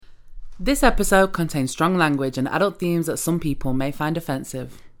This episode contains strong language and adult themes that some people may find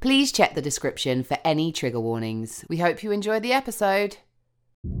offensive. Please check the description for any trigger warnings. We hope you enjoy the episode.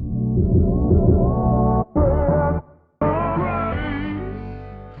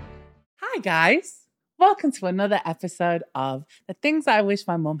 Hi guys, welcome to another episode of The Things I Wish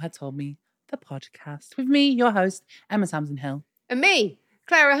My Mum Had Told Me, the podcast. With me, your host, Emma Samson Hill. And me,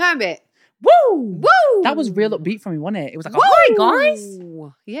 Clara Hermit. Woo! Woo! That was real upbeat from me, wasn't it? It was like, hi guys!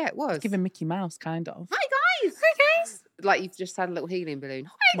 Yeah, it was. Giving Mickey Mouse, kind of. Hi guys! Hi guys! Like you've just had a little helium balloon.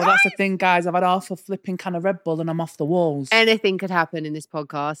 Hi Well, guys! that's the thing, guys. I've had half a flipping can of Red Bull and I'm off the walls. Anything could happen in this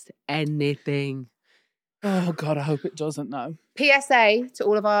podcast. Anything. Oh, God, I hope it doesn't, no. PSA to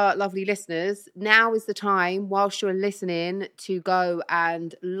all of our lovely listeners, now is the time, whilst you're listening, to go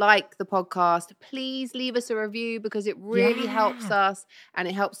and like the podcast. Please leave us a review because it really helps us and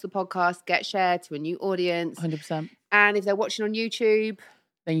it helps the podcast get shared to a new audience. 100%. And if they're watching on YouTube,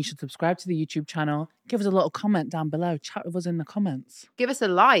 then you should subscribe to the YouTube channel. Give us a little comment down below. Chat with us in the comments. give us a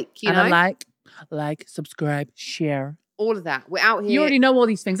like, you know? A like, subscribe, share. All of that. We're out here. You already know all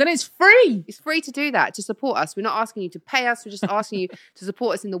these things and it's free. It's free to do that, to support us. We're not asking you to pay us. We're just asking you to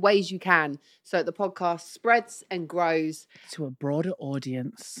support us in the ways you can so that the podcast spreads and grows to a broader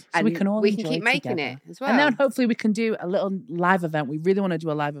audience. So and we can all enjoy keep making together. it as well. And then hopefully we can do a little live event. We really want to do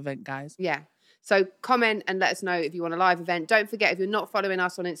a live event, guys. Yeah. So comment and let us know if you want a live event. Don't forget, if you're not following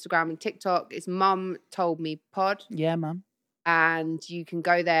us on Instagram and TikTok, it's Mum Told Me Pod. Yeah, Mum. And you can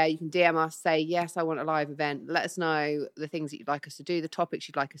go there, you can DM us, say, yes, I want a live event. Let us know the things that you'd like us to do, the topics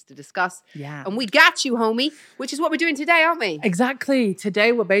you'd like us to discuss. Yeah. And we got you, homie, which is what we're doing today, aren't we? Exactly.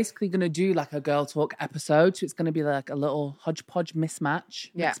 Today we're basically going to do like a girl talk episode. So it's going to be like a little hodgepodge mix-match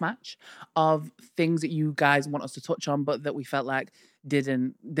of things that you guys want us to touch on, but that we felt like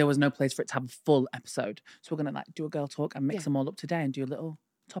there was no place for it to have a full episode. So we're going to like do a girl talk and mix them all up today and do a little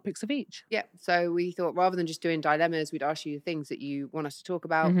topics of each. Yeah, so we thought rather than just doing dilemmas, we'd ask you the things that you want us to talk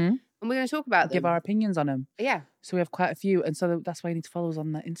about, and we're going to talk about them. Give our opinions on them. Yeah. So we have quite a few, and so that's why you need to follow us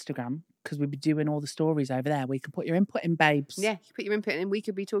on the Instagram, because we'll be doing all the stories over there where you can put your input in, babes. Yeah, you put your input in, we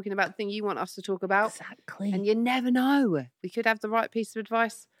could be talking about the thing you want us to talk about. Exactly. And you never know. We could have the right piece of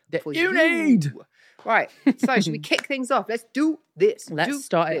advice that for you need. Right, so should we kick things off? Let's do this. Let's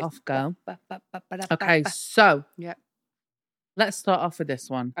start it off, girl. Okay, so... yeah. Let's start off with this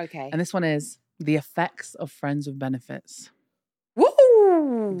one. Okay. And this one is the effects of friends with benefits.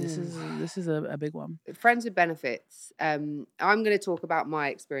 Woo! This is a big one. Friends with benefits. I'm going to talk about my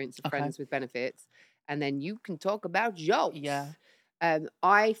experience of friends with benefits, and then you can talk about yours. Yeah.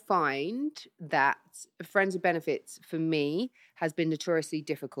 I find that friends with benefits for me has been notoriously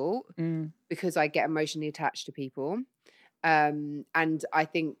difficult because I get emotionally attached to people. And I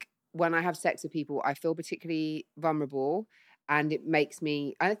think when I have sex with people, I feel particularly vulnerable. And it makes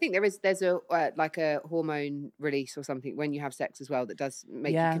me, and I think there's a like a hormone release or something when you have sex as well that does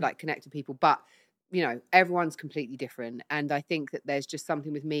make you like connect to people. But you know, everyone's completely different, and I think that there's just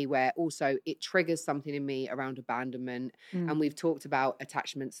something with me where also it triggers something in me around abandonment. And we've talked about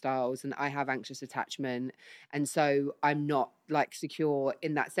attachment styles, and I have anxious attachment, and so I'm not like secure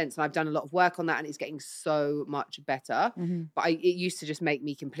in that sense. And I've done a lot of work on that, and it's getting so much better. But it used to just make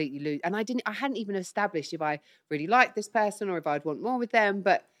me completely lose. And I hadn't even established if I really liked this person or if I'd want more with them.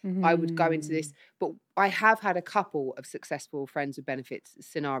 But I would go into this. But I have had a couple of successful friends with benefits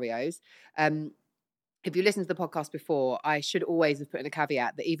scenarios. If you listen to the podcast before, I should always have put in a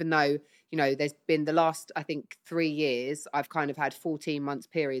caveat that even though, you know, there's been the last, I think, 3 years, I've kind of had 14 months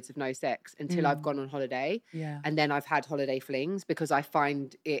periods of no sex until I've gone on holiday. Yeah. And then I've had holiday flings because I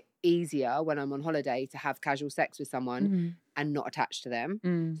find it easier when I'm on holiday to have casual sex with someone and not attached to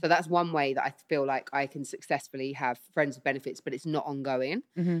them. So that's one way that I feel like I can successfully have friends with benefits, but it's not ongoing.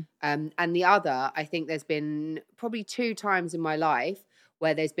 And the other, I think there's been probably 2 times in my life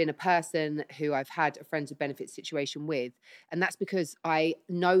where there's been a person who I've had a friends with benefits situation with. And that's because I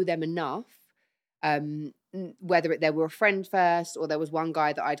know them enough, whether they were a friend first or there was one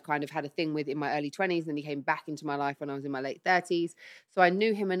guy that I'd kind of had a thing with in my early 20s and then he came back into my life when I was in my late 30s. So I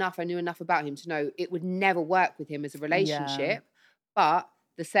knew him enough, I knew enough about him to know it would never work with him as a relationship. But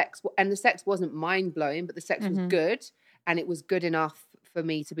the sex wasn't mind-blowing, but the sex was good, and it was good enough for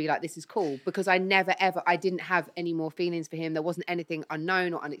me to be like, this is cool, because I never ever, I didn't have any more feelings for him. There wasn't anything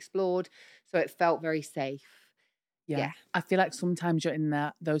unknown or unexplored. So it felt very safe. Yeah. I feel like sometimes you're in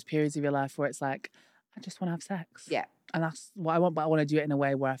those periods of your life where it's like, I just want to have sex. Yeah. And that's what I want, but I want to do it in a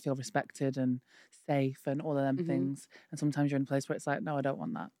way where I feel respected and safe and all of them things. And sometimes you're in a place where it's like, no, I don't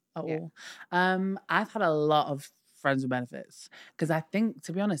want that at all. I've had a lot of friends with benefits because I think,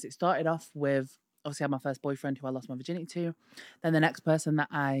 to be honest, it started off with, obviously I had my first boyfriend who I lost my virginity to. Then the next person that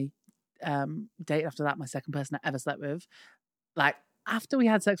I dated after that, my second person I ever slept with, like after we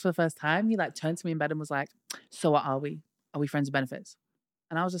had sex for the first time, he like turned to me in bed and was like, "So what are we? Are we friends with benefits?"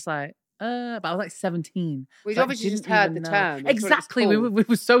 And I was just like, but I was like 17. We'd so obviously just heard the term. Exactly. Cool. We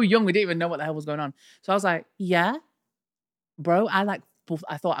were so young, we didn't even know what the hell was going on. So I was like, yeah, bro, I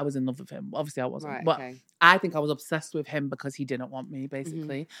thought I was in love with him. Obviously I wasn't. Right, but okay. I think I was obsessed with him because he didn't want me,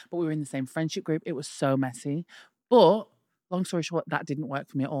 basically. But we were in the same friendship group. It was so messy. But long story short, that didn't work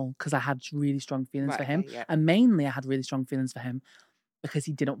for me at all because I had really strong feelings for him. Yeah. And mainly I had really strong feelings for him because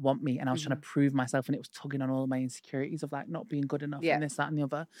he didn't want me and I was trying to prove myself, and it was tugging on all of my insecurities of like not being good enough and this, that and the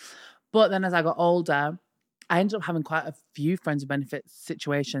other. But then as I got older, I ended up having quite a few friends with benefits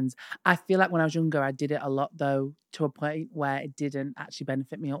situations. I feel like when I was younger, I did it a lot though, to a point where it didn't actually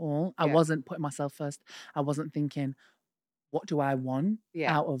benefit me at all. I wasn't putting myself first. I wasn't thinking, what do I want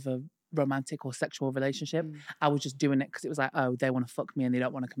out of a romantic or sexual relationship? I was just doing it because it was like, oh, they want to fuck me and they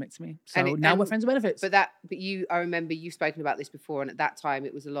don't want to commit to me. So now we're friends with benefits. But I remember you've spoken about this before, and at that time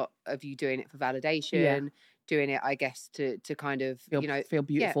it was a lot of you doing it for validation, doing it, I guess, to kind of feel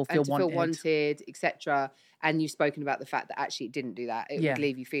beautiful, feel wanted, etc. And you've spoken about the fact that actually it didn't do that. It would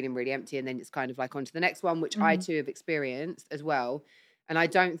leave you feeling really empty, and then it's kind of like on to the next one, which I too have experienced as well. And I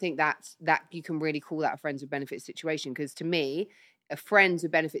don't think that you can really call that a friends with benefits situation, because to me, a friends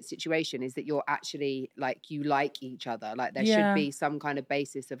with benefits situation is that you're actually like, you like each other. Like there should be some kind of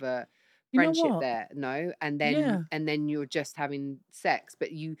basis of a friendship there, no? And then you're just having sex, but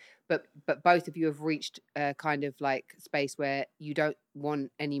both of you have reached a kind of like space where you don't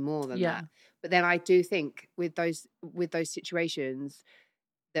want any more than that. But then I do think with those situations,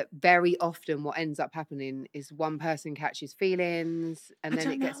 that very often what ends up happening is one person catches feelings and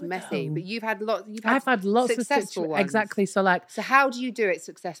then it gets messy. But I've had lots successful ones. Exactly. So how do you do it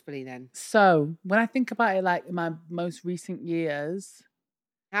successfully then? So when I think about it, like in my most recent years,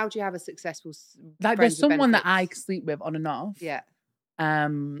 how do you have a successful like there's someone that I sleep with on and off. Yeah.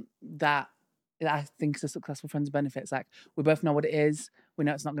 That I think is a successful friends with benefits. Like we both know what it is. We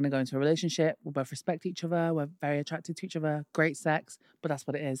know it's not going to go into a relationship. We both respect each other. We're very attracted to each other. Great sex, but that's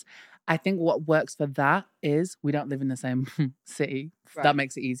what it is. I think what works for that is we don't live in the same city. Right. That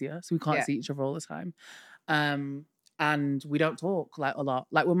makes it easier. So we can't see each other all the time. And we don't talk like a lot.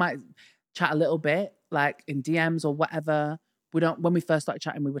 Like we might chat a little bit, like in DMs or whatever. When we first started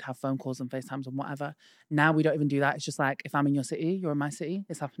chatting, we would have phone calls and FaceTimes and whatever. Now we don't even do that. It's just like, if I'm in your city, you're in my city,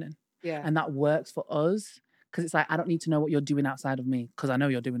 it's happening. Yeah. And that works for us because it's like, I don't need to know what you're doing outside of me because I know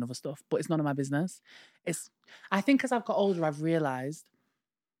you're doing other stuff, but it's none of my business. I think as I've got older, I've realised,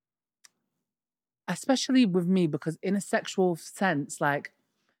 especially with me, because in a sexual sense, like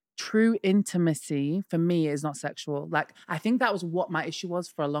true intimacy for me is not sexual. Like, I think that was what my issue was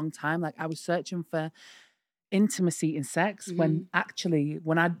for a long time. Like I was searching for intimacy in sex when actually,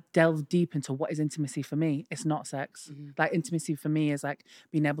 when I delve deep into what is intimacy for me, it's not sex. Like intimacy for me is like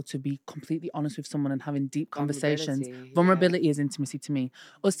being able to be completely honest with someone and having deep conversations. Vulnerability is intimacy to me.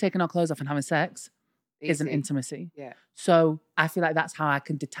 Us taking our clothes off and having sex isn't intimacy. Yeah. So I feel like that's how I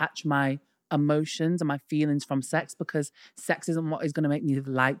can detach my emotions and my feelings from sex, because sex isn't what is going to make me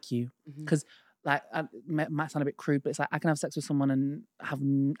like you. Because like, it might sound a bit crude, but it's like I can have sex with someone and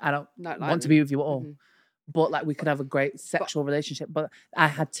I don't want to be with you at all. But like we could have a great sexual relationship. But I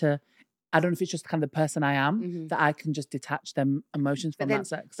don't know if it's just kind of the person I am, that I can just detach them emotions from that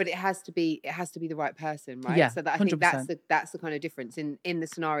sex. But it has to be the right person, right? Yeah, so that I 100%. think that's the kind of difference in the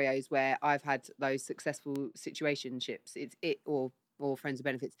scenarios where I've had those successful situationships. Or friends with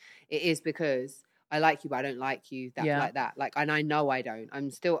benefits. It is because I like you, but I don't like you like that. Like, and I know I don't.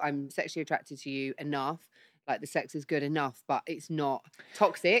 I'm sexually attracted to you enough. Like the sex is good enough, but it's not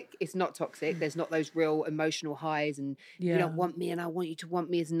toxic. It's not toxic. There's not those real emotional highs and you don't want me and I want you to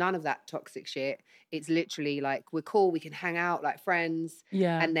want me. It's none of that toxic shit. It's literally like, we're cool. We can hang out like friends.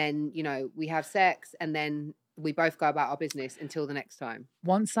 Yeah. And then, we have sex and then we both go about our business until the next time.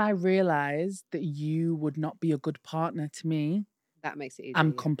 Once I realised that you would not be a good partner to me, that makes it easy.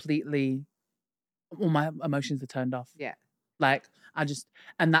 I'm completely, all my emotions are turned off. Yeah. Like,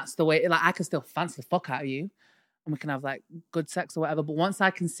 and that's the way, like, I can still fancy the fuck out of you and we can have like good sex or whatever. But once I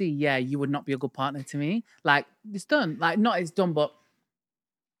can see, you would not be a good partner to me, like, it's done. Like, not it's done, but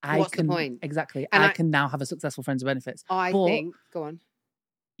what's the point? Exactly. And I can now have a successful friends with benefits. Go on.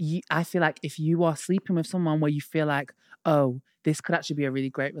 I feel like if you are sleeping with someone where you feel like, oh, this could actually be a really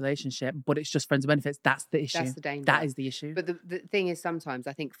great relationship, but it's just friends with benefits, that's the issue. That's the danger. That is the issue. But the thing is, sometimes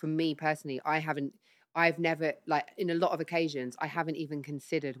I think for me personally, I've never, like, in a lot of occasions, I haven't even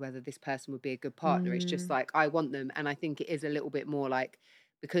considered whether this person would be a good partner. It's just like, I want them. And I think it is a little bit more like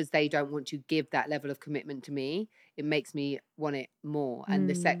because they don't want to give that level of commitment to me, it makes me want it more. And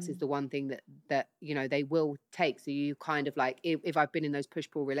the sex is the one thing that you know, they will take. So you kind of like, if I've been in those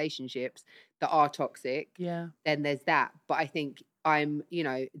push-pull relationships that are toxic, then there's that. But I think I'm, you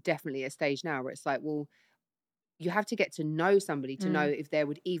know, definitely at a stage now where it's like, well, you have to get to know somebody to know if there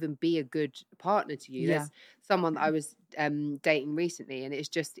would even be a good partner to you. There's someone that I was dating recently, and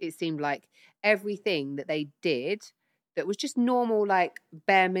it seemed like everything that they did that was just normal, like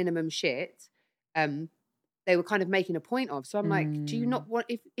bare minimum shit, they were kind of making a point of. So I'm like, do you not want,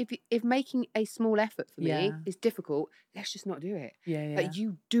 if making a small effort for me is difficult, let's just not do it. Like,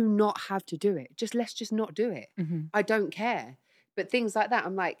 you do not have to do it. Let's just not do it. I don't care. But things like that,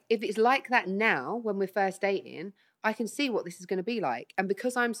 I'm like, if it's like that now when we're first dating, I can see what this is going to be like. And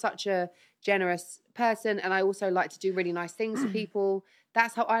because I'm such a generous person, and I also like to do really nice things for people,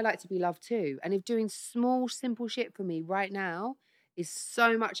 that's how I like to be loved too. And if doing small, simple shit for me right now is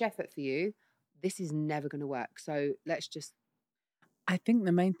so much effort for you, this is never going to work. So let's just... I think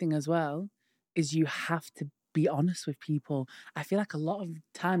the main thing as well is you have to be honest with people. I feel like a lot of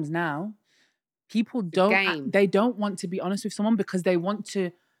times now, people don't want to be honest with someone because they want to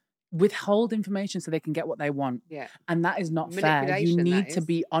withhold information so they can get what they want. And that is not fair. You need to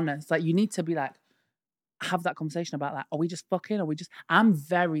be honest. Like, you need to be like, have that conversation about that. Are we just fucking? I'm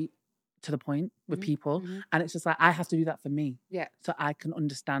very to the point with people. And it's just like, I have to do that for me. So I can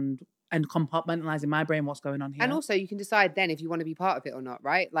understand and compartmentalize in my brain what's going on here. And also you can decide then if you want to be part of it or not,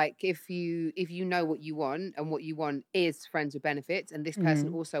 right? Like, if you know what you want, and what you want is friends with benefits, and this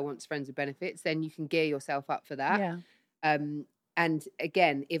person also wants friends with benefits, then you can gear yourself up for that. And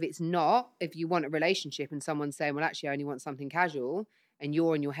again, if you want a relationship and someone's saying, well, actually I only want something casual, and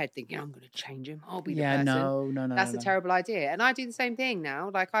you're in your head thinking, I'm going to change him, I'll be the person. No. That's a terrible idea. And I do the same thing now.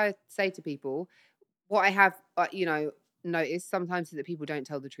 Like, I say to people, what I have, you know, noticed sometimes is that people don't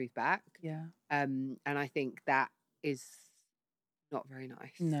tell the truth back. And I think that is not very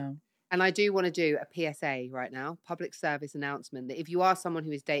nice. No. And I do want to do a PSA right now, public service announcement, that if you are someone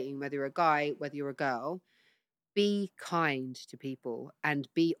who is dating, whether you're a guy, whether you're a girl, be kind to people and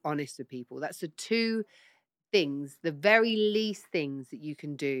be honest with people. That's the two things, the very least things that you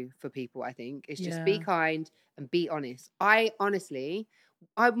can do for people, I think, is just be kind and be honest. I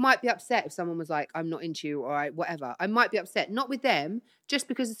might be upset if someone was like, I'm not into you, or whatever. I might be upset, not with them, just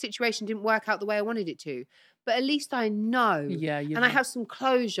because the situation didn't work out the way I wanted it to. But at least I know. I have some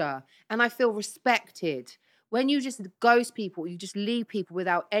closure, and I feel respected. When you just ghost people, you just leave people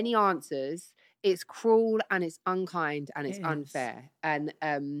without any answers, it's cruel and it's unkind and it's unfair. And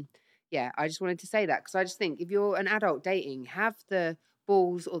I just wanted to say that, because I just think if you're an adult dating, have the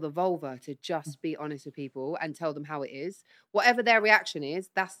balls or the vulva to just be honest with people and tell them how it is. Whatever their reaction is,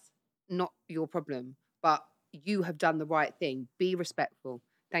 that's not your problem. But you have done the right thing. Be respectful.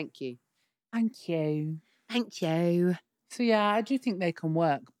 Thank you. Thank you. Thank you. So yeah, I do think they can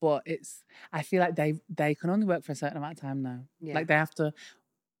work, but I feel like they can only work for a certain amount of time now. Like, they have to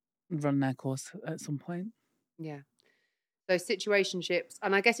run their course at some point. So situationships,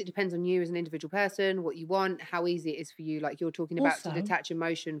 and I guess it depends on you as an individual person, what you want, how easy it is for you, like you're talking about, to detach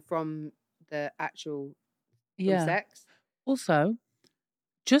emotion from the actual sex. Also,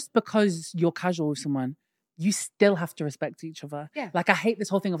 just because you're casual with someone, you still have to respect each other. Like, I hate this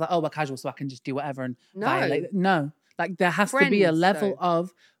whole thing of like, oh, we're casual, so I can just do whatever and violate. No, like, there has to be a level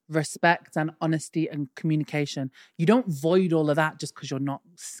of respect and honesty and communication. You don't void all of that just because you're not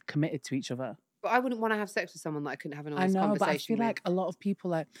committed to each other. But I wouldn't want to have sex with someone that I couldn't have an honest conversation with. But I feel like a lot of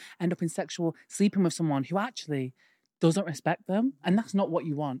people end up in sleeping with someone who actually doesn't respect them, and that's not what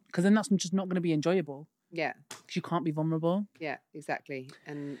you want, because then that's just not going to be enjoyable. Because you can't be vulnerable. Yeah, exactly.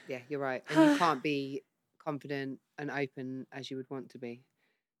 And you're right. And you can't be confident and open as you would want to be.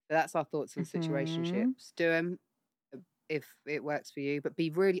 But that's our thoughts on situationships. Do them if it works for you, but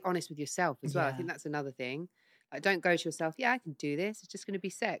be really honest with yourself as well. I think that's another thing. Like, don't go to yourself, I can do this, it's just going to be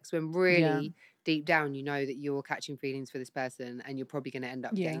sex, when really deep down you know that you're catching feelings for this person and you're probably going to end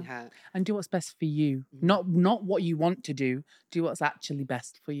up getting hurt. And do what's best for you. Not what you want to do. Do what's actually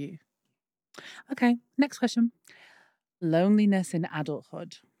best for you. Okay, next question. Loneliness in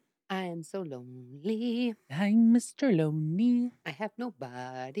adulthood. I am so lonely. I'm Mr. Lonely. I have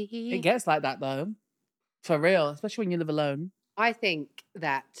nobody. It gets like that though. For real, especially when you live alone. I think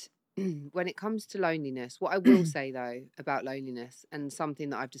that when it comes to loneliness, what I will say though about loneliness, and something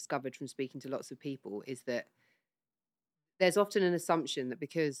that I've discovered from speaking to lots of people, is that there's often an assumption that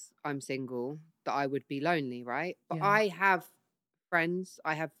because I'm single that I would be lonely, right? But I have friends,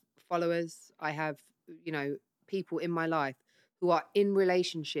 I have followers, I have, people in my life who are in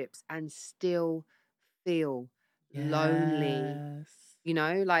relationships and still feel lonely You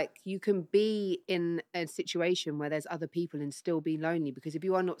know, like you can be in a situation where there's other people and still be lonely, because if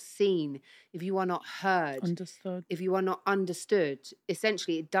you are not seen, if you are not heard, Understood. if you are not understood,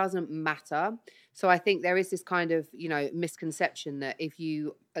 essentially it doesn't matter. So I think there is this kind of, you know, misconception that if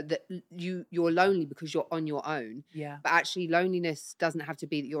you you're lonely because you're on your own. Yeah. But actually loneliness doesn't have to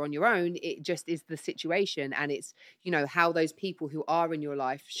be that you're on your own. It just is the situation, and it's, you know, how those people who are in your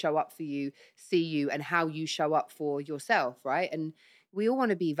life show up for you, see you, and how you show up for yourself, right? And we all want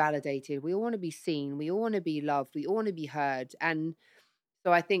to be validated. We all want to be seen. We all want to be loved. We all want to be heard. And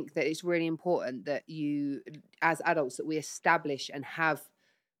so I think that it's really important that you, as adults, that we establish and have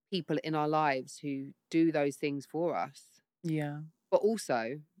people in our lives who do those things for us. Yeah. But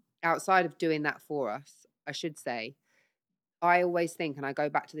also, outside of doing that for us, I should say, I always think, and I go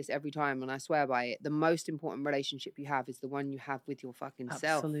back to this every time and I swear by it, the most important relationship you have is the one you have with your fucking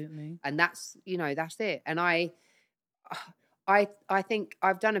self. Absolutely. And that's, you know, that's it. And I think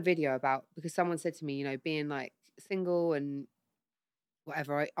I've done a video about, because someone said to me, you know, being like single and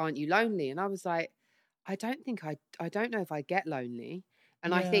whatever, aren't you lonely? And I was like, I don't know if I get lonely.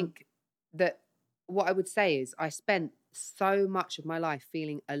 And I think that what I would say is I spent so much of my life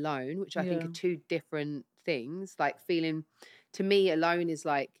feeling alone, which I think are two different things. Like feeling, to me, alone is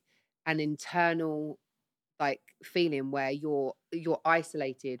like an internal like feeling where you're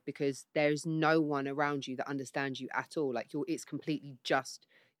isolated because there's no one around you that understands you at all. Like it's completely just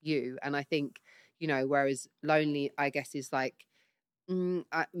you. And I think, you know, whereas lonely, I guess, is like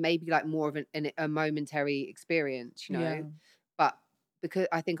maybe like more of a momentary experience, you know. But because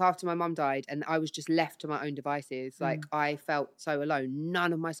I think after my mum died and I was just left to my own devices, like I felt so alone.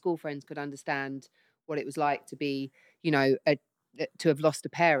 None of my school friends could understand what it was like to be, you know, to have lost a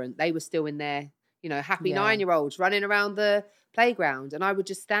parent. They were still in their, you know, happy 9-year-olds running around the playground, and I would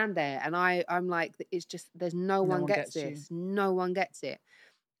just stand there and I'm like, it's just, there's no one gets this. No one gets it.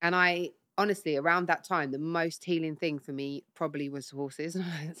 And I honestly, around that time, the most healing thing for me probably was horses.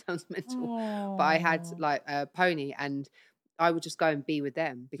 It sounds mental. Aww. But I had like a pony, and I would just go and be with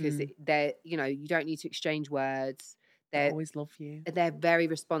them because they're, you know, you don't need to exchange words. They always love you. They're very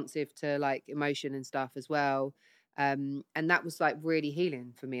responsive to like emotion and stuff as well. And that was like really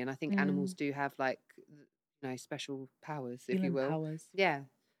healing for me. And I think animals do have like, you know, special powers, if you will. Powers. Yeah.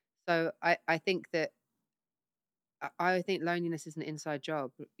 So I think that I think loneliness is an inside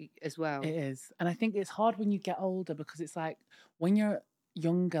job as well. It is. And I think it's hard when you get older, because it's like when you're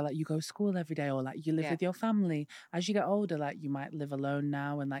younger, like you go to school every day, or like you live with your family. As you get older, like you might live alone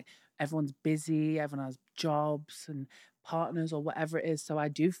now, and like everyone's busy, everyone has jobs and partners or whatever it is. So I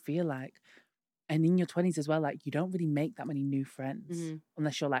do feel like, and in your 20s as well, like you don't really make that many new friends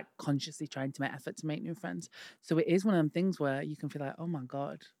unless you're like consciously trying to make effort to make new friends. So it is one of them things where you can feel like, oh my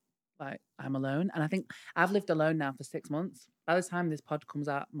God, like I'm alone. And I think I've lived alone now for 6 months. By the time this pod comes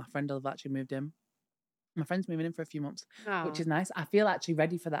out, my friend will have actually moved in. My friend's moving in for a few months, which is nice. I feel actually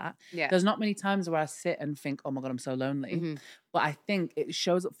ready for that. Yeah. There's not many times where I sit and think, oh my God, I'm so lonely. But I think it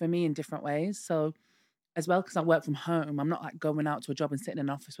shows up for me in different ways. So as well, because I work from home, I'm not like going out to a job and sitting in an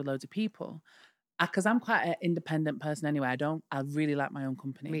office with loads of people. Because I'm quite an independent person anyway. I really like my own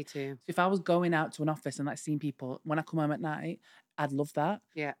company. Me too. So if I was going out to an office and like seeing people, when I come home at night, I'd love that.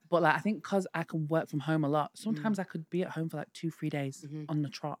 Yeah. But like I think because I can work from home a lot, sometimes I could be at home for like 2-3 days on the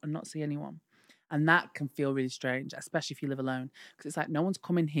trot and not see anyone. And that can feel really strange, especially if you live alone. Because it's like no one's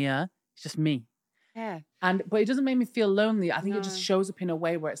coming here, it's just me. Yeah. But it doesn't make me feel lonely. I think it just shows up in a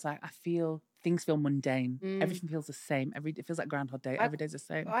way where it's like things feel mundane. Everything feels the same. It feels like Groundhog Day. Every day's the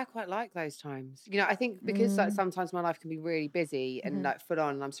same. I quite like those times. You know, I think because like sometimes my life can be really busy and like full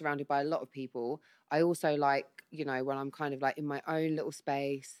on, and I'm surrounded by a lot of people. I also like, you know, when I'm kind of like in my own little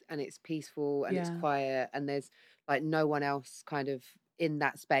space and it's peaceful and it's quiet and there's like no one else kind of in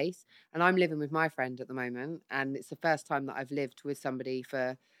that space. And I'm living with my friend at the moment, and it's the first time that I've lived with somebody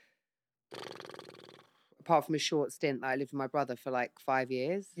for, apart from a short stint that I lived with my brother for like 5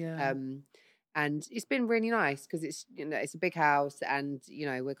 years. Yeah. And it's been really nice because it's, you know, it's a big house, and, you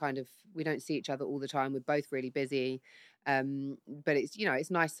know, we don't see each other all the time. We're both really busy. But it's, you know,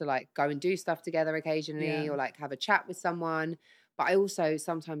 it's nice to like go and do stuff together occasionally or like have a chat with someone. But I also,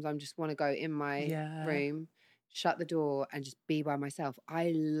 sometimes I just want to go in my room, shut the door and just be by myself.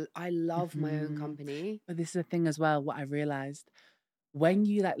 I love my own company. But this is the thing as well, what I realized. When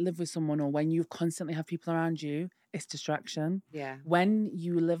you like live with someone or when you constantly have people around you, it's distraction. Yeah. When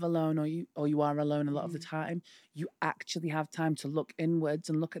you live alone or you are alone a lot of the time, you actually have time to look inwards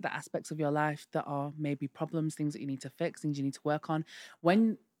and look at the aspects of your life that are maybe problems, things that you need to fix, things you need to work on.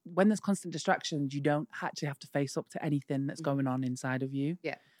 When there's constant distractions, you don't actually have to face up to anything that's going on inside of you.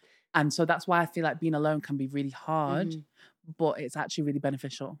 Yeah. And so that's why I feel like being alone can be really hard. but it's actually really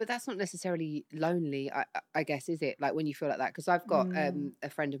beneficial. But that's not necessarily lonely, I guess, is it? Like when you feel like that, because I've got a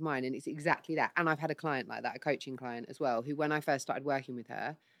friend of mine, and it's exactly that. And I've had a client like that, a coaching client as well, who when I first started working with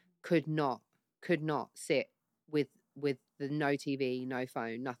her, could not sit with the no TV, no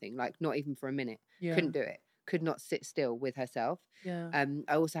phone, nothing, like not even for a minute. Couldn't do it. Could not sit still with herself. I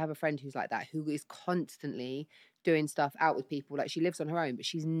also have a friend who's like that, who is constantly doing stuff out with people. Like she lives on her own, but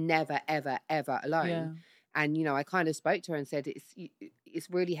she's never ever ever alone. And you know, I kind of spoke to her and said it's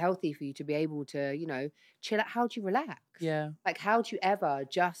really healthy for you to be able to, you know, chill out. How do you relax? Like how do you ever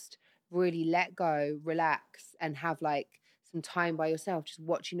just really let go, relax, and have like some time by yourself, just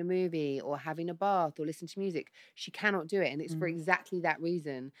watching a movie or having a bath or listen to music? She cannot do it, and it's for exactly that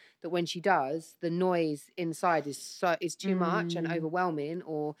reason that when she does, the noise inside is too much and overwhelming,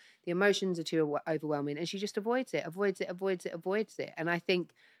 or the emotions are too overwhelming, and she just avoids it. And I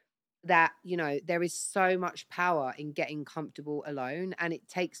think that, you know, there is so much power in getting comfortable alone, and it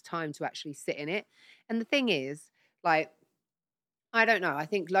takes time to actually sit in it. And the thing is, like, I don't know. I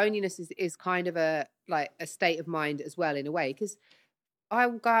think loneliness is kind of a state of mind as well, in a way, because I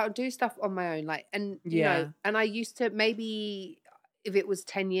will go out and do stuff on my own, like, and you know, and I used to, maybe if it was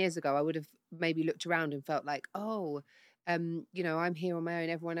 10 years ago, I would have maybe looked around and felt like, oh, you know, I'm here on my own.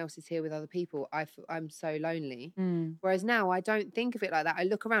 Everyone else is here with other people. I'm so lonely. Whereas now I don't think of it like that. I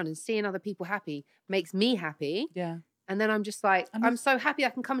look around and seeing other people happy makes me happy. And then I'm just like, I'm so happy I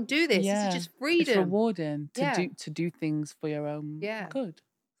can come and do this. This is just freedom. It's rewarding to do things for your own good.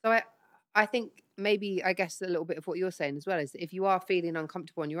 So I think maybe, I guess a little bit of what you're saying as well is that if you are feeling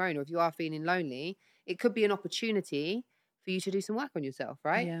uncomfortable on your own, or if you are feeling lonely, it could be an opportunity for you to do some work on yourself,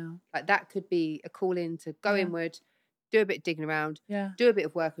 right? Like that could be a call in to go inward, do a bit of digging around, do a bit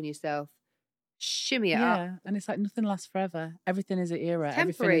of work on yourself, shimmy it up. And it's like nothing lasts forever. Everything is an era.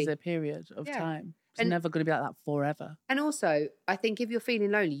 Everything is a period of time. It's never going to be like that forever. And also, I think if you're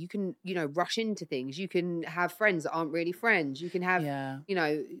feeling lonely, you can, you know, rush into things. You can have friends that aren't really friends. You can have, you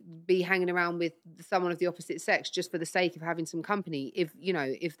know, be hanging around with someone of the opposite sex just for the sake of having some company, if, you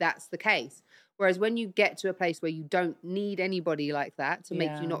know, if that's the case. Whereas when you get to a place where you don't need anybody like that to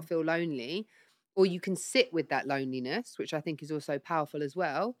make you not feel lonely, or you can sit with that loneliness, which I think is also powerful as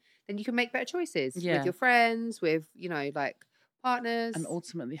well, then you can make better choices with your friends, with, you know, like partners. And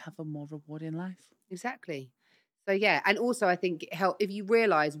ultimately have a more rewarding life. Exactly. So, yeah. And also I think if you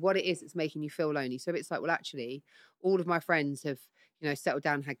realise what it is that's making you feel lonely. So it's like, well, actually, all of my friends have, you know, settled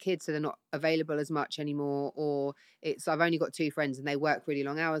down and had kids, so they're not available as much anymore. Or it's, I've only got 2 friends and they work really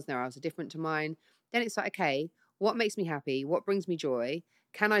long hours. Their hours are different to mine. Then it's like, okay, what makes me happy? What brings me joy?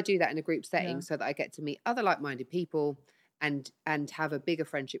 Can I do that in a group setting so that I get to meet other like-minded people and have a bigger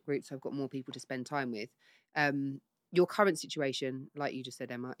friendship group, so I've got more people to spend time with? Your current situation, like you just said,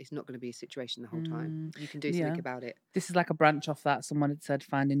 Emma, is not going to be a situation the whole time. You can do something about it. This is like a branch off that. Someone had said,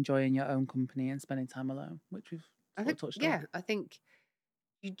 finding joy in your own company and spending time alone, which we've touched on. I think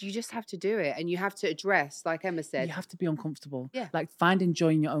you just have to do it, and you have to address, like Emma said. You have to be uncomfortable. Like finding joy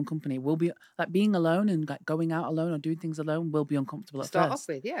in your own company will be, like being alone and like going out alone or doing things alone will be uncomfortable at Start first. off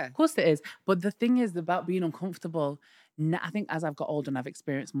with, Of course it is. But the thing is about being uncomfortable, I think as I've got older and I've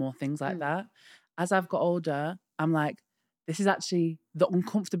experienced more things like that, as I've got older, I'm like, this is actually, the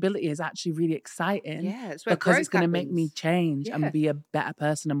uncomfortability is actually really exciting. It's where because it's going to happens. make me change and be a better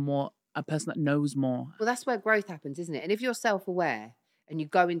person and a person that knows more. Well, that's where growth happens, isn't it? And if you're self-aware and you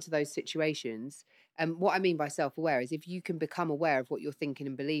go into those situations, what I mean by self-aware is if you can become aware of what you're thinking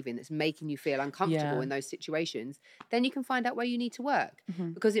and believing that's making you feel uncomfortable in those situations, then you can find out where you need to work.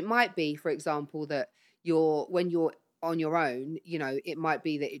 Because it might be, for example, that when you're on your own, you know, it might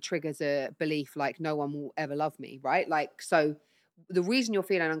be that it triggers a belief like no one will ever love me, right? Like, so the reason you're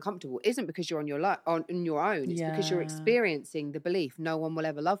feeling uncomfortable isn't because you're on your own. It's because you're experiencing the belief no one will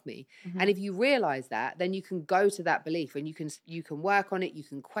ever love me. And if you realize that, then you can go to that belief and you can work on it, you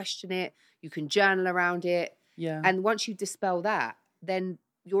can question it, you can journal around it. And once you dispel that, then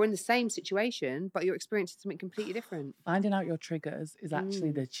you're in the same situation, but you're experiencing something completely different. Finding out your triggers is actually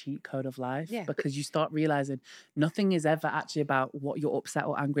the cheat code of life, because you start realizing nothing is ever actually about what you're upset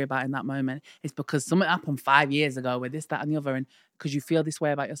or angry about in that moment. It's because something happened 5 years ago with this, that, and the other, and because you feel this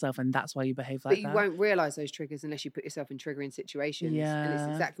way about yourself, and that's why you behave like that. But you won't realize those triggers unless you put yourself in triggering situations. And it's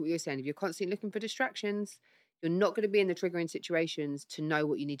exactly what you're saying. If you're constantly looking for distractions, you're not going to be in the triggering situations to know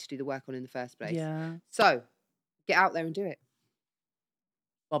what you need to do the work on in the first place. So get out there and do it.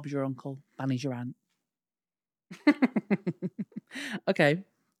 Bob's your uncle, Fanny's your aunt. Okay,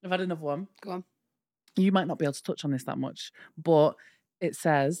 I've had another one. Go on. You might not be able to touch on this that much, but it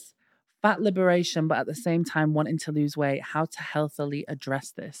says, fat liberation, but at the same time wanting to lose weight, how to healthily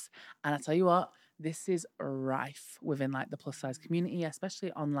address this. And I tell you what, this is rife within like the plus size community,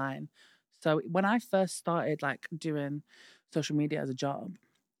 especially online. So when I first started like doing social media as a job,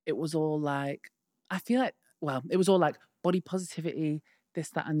 it was all like, I feel like, well, it was all like body positivity, this,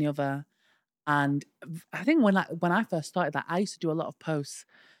 that, and the other. And I think when I first started that, I used to do a lot of posts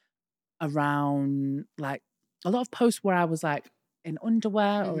around like a lot of posts where I was like in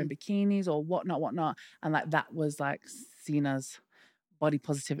underwear or in bikinis or whatnot. And like that was like seen as body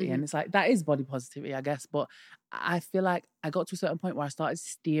positivity. And it's like, that is body positivity, I guess. But I feel like I got to a certain point where I started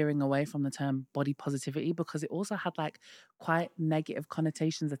steering away from the term body positivity because it also had like quite negative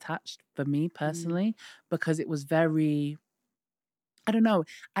connotations attached for me personally, because it was very, I don't know.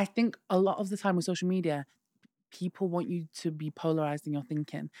 I think a lot of the time with social media, people want you to be polarized in your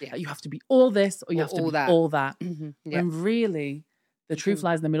thinking. Yeah. Like you have to be all this or you have to be all that. And really, the truth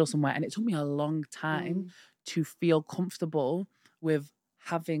lies in the middle somewhere. And it took me a long time to feel comfortable with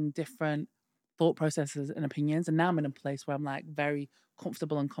having different thought processes and opinions. And now I'm in a place where I'm like very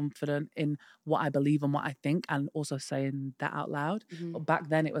comfortable and confident in what I believe and what I think, and also saying that out loud. But back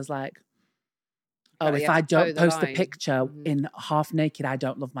then it was like, oh, if I don't post a picture in half naked, I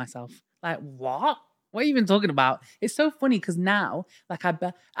don't love myself. Like, what? What are you even talking about? It's so funny because now, like,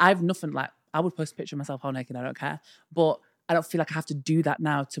 I have nothing, like, I would post a picture of myself half naked, I don't care. But I don't feel like I have to do that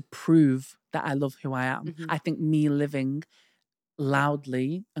now to prove that I love who I am. I think me living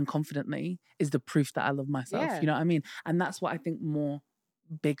loudly and confidently is the proof that I love myself. Yeah. You know what I mean? And that's what I think more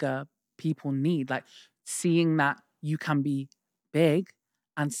bigger people need. Like, seeing that you can be big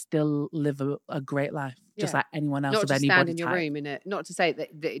and still live a great life, just like anyone else. Not of to any stand body in your type. room in it. Not to say that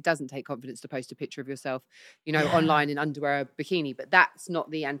it doesn't take confidence to post a picture of yourself, you know, online in underwear or bikini, but that's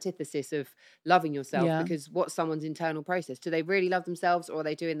not the antithesis of loving yourself. Because what's someone's internal process? Do they really love themselves, or are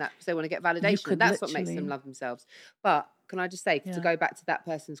they doing that because they want to get validation? That's what makes them love themselves. But can I just say, to go back to that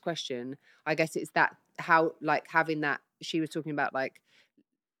person's question, I guess it's that how, like, having that, she was talking about like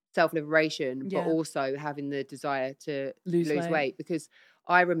self-liberation, but also having the desire to lose weight. Because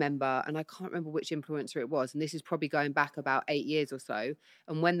I remember, and I can't remember which influencer it was, and this is probably going back about 8 years or so,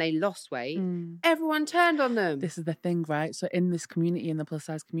 and when they lost weight, everyone turned on them. This is the thing, right? So in this community, in the plus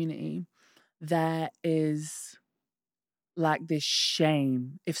size community, there is like this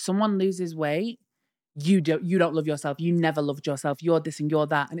shame. If someone loses weight, you don't love yourself. You never loved yourself. You're this and you're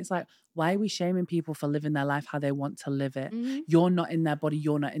that. And it's like, why are we shaming people for living their life how they want to live it? You're not in their body.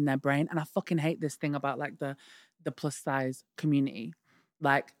 You're not in their brain. And I fucking hate this thing about like the plus size community.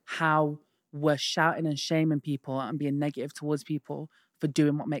 Like how we're shouting and shaming people and being negative towards people for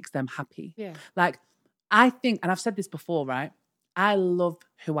doing what makes them happy. Yeah. Like, I think, and I've said this before, right? I love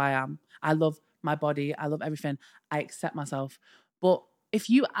who I am. I love my body. I love everything. I accept myself. But if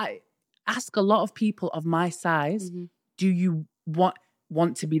I ask a lot of people of my size, do you want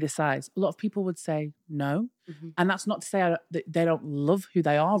to be the size? A lot of people would say no. And that's not to say that they don't love who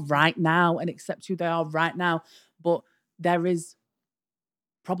they are right now and accept who they are right now. But there is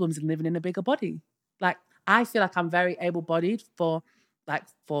problems in living in a bigger body. Like, I feel like I'm very able-bodied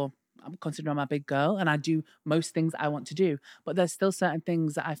I'm considering I'm a big girl and I do most things I want to do. But there's still certain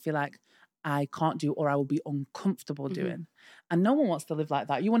things that I feel like I can't do or I will be uncomfortable doing. And no one wants to live like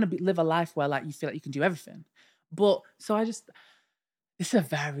that. You want to live a life where like you feel like you can do everything. But so this is a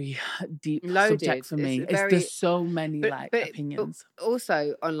very deep subject for me. There's so many opinions. But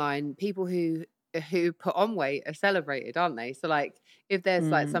also online, people who put on weight are celebrated, aren't they? So like if there's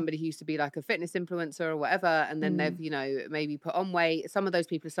like somebody who used to be like a fitness influencer or whatever, and then they've, you know, maybe put on weight, some of those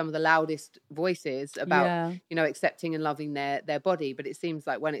people are some of the loudest voices about, you know, accepting and loving their body. But it seems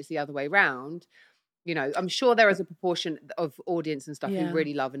like when it's the other way around, you know, I'm sure there is a proportion of audience and stuff who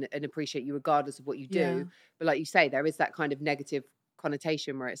really love and appreciate you regardless of what you do. Yeah. But like you say, there is that kind of negative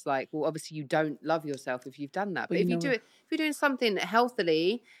connotation where it's like, well, obviously you don't love yourself if you've done that. But if you're doing something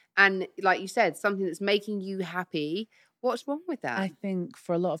healthily and like you said, something that's making you happy, what's wrong with that? I think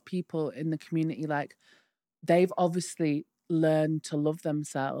for a lot of people in the community, like they've obviously learned to love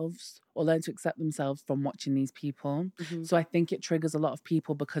themselves or learn to accept themselves from watching these people. So I think it triggers a lot of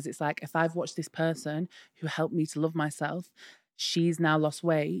people because it's like, if I've watched this person who helped me to love myself, she's now lost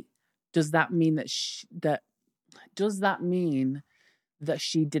weight. Does that mean that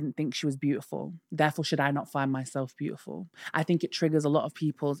she didn't think she was beautiful? Therefore, should I not find myself beautiful? I think it triggers a lot of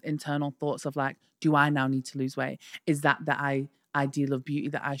people's internal thoughts of like, do I now need to lose weight? Is that the ideal of beauty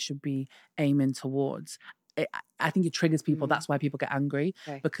that I should be aiming towards? I think it triggers people. That's why people get angry,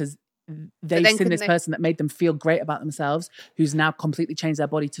 because they've seen this person that made them feel great about themselves, who's now completely changed their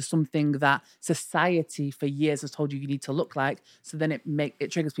body to something that society for years has told you need to look like. So then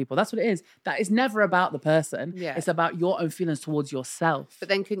it triggers people. That's what it is. That is never about the person. Yeah. It's about your own feelings towards yourself. But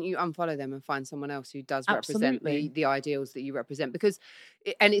then couldn't you unfollow them and find someone else who does represent the ideals that you represent? Because,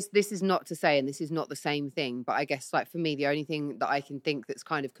 this is not to say, and this is not the same thing, but I guess like for me, the only thing that I can think that's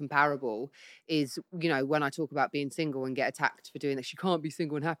kind of comparable is, when I talk about being single and get attacked for doing this, you can't be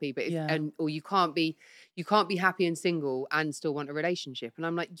single and happy, but or you can't be happy and single and still want a relationship. And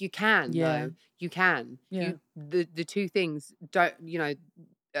I'm like, you can, though. You can. Yeah. The two things don't,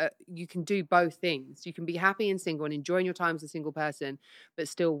 you can do both things. You can be happy and single and enjoying your time as a single person, but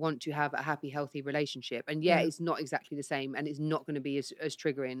still want to have a happy, healthy relationship. And it's not exactly the same, and it's not going to be as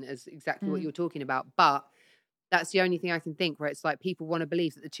triggering as exactly what you're talking about. But that's the only thing I can think where it's like people want to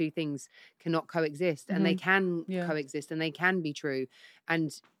believe that the two things cannot coexist, and they can coexist, and they can be true.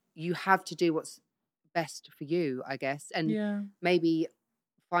 And you have to do what's best for you, I guess. And maybe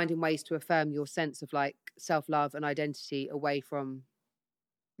finding ways to affirm your sense of like self-love and identity away from.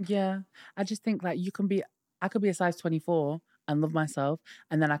 Yeah. I just think like I could be a size 24 and love myself,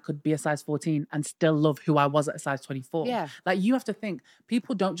 and then I could be a size 14 and still love who I was at a size 24. Yeah. Like you have to think,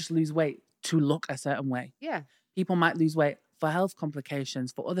 people don't just lose weight to look a certain way. Yeah. People might lose weight for health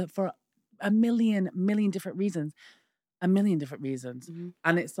complications, for a million different reasons. Mm-hmm.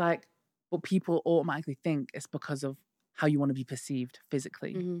 And it's like, but people automatically think it's because of how you want to be perceived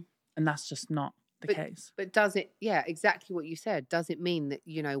physically. Mm-hmm. And that's just not the case. But does it, exactly what you said, does it mean that,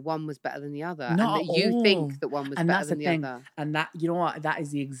 one was better than the other? Not and that you think that one was better than the other? And that, you know what, that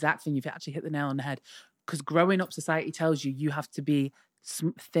is the exact thing. You've actually hit the nail on the head. Because growing up, society tells you have to be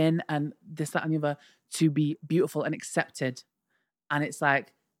thin and this, that, and the other to be beautiful and accepted. And it's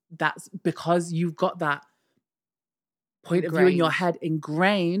like, that's because you've got that point of view in your head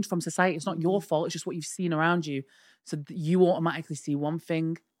ingrained from society. It's not your fault. It's just what you've seen around you. So you automatically see one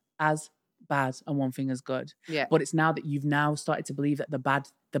thing as bad and one thing as good. Yeah. But it's now that you've now started to believe that the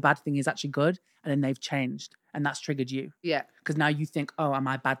bad thing is actually good, and then they've changed, and that's triggered you. Yeah. Because now you think, oh, am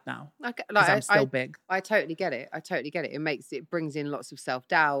I bad now? Because I'm still big. I totally get it. It brings in lots of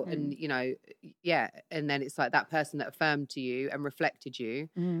self-doubt and, and then it's like that person that affirmed to you and reflected you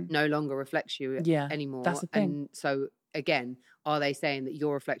no longer reflects you anymore. That's the thing. And so again, are they saying that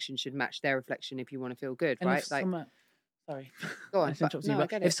your reflection should match their reflection if you want to feel good, and right? Sorry. Go on.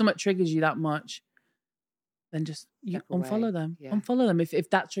 If something triggers you that much, then just unfollow them. Yeah. Unfollow them. If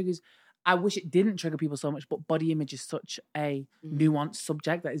that triggers, I wish it didn't trigger people so much, but body image is such a nuanced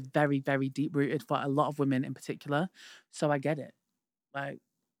subject that is very, very deep rooted for a lot of women in particular. So I get it. Like,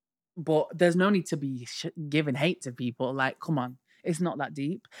 but there's no need to be giving hate to people. Like, come on. It's not that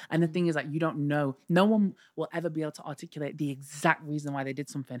deep. And the thing is, like, you don't know. No one will ever be able to articulate the exact reason why they did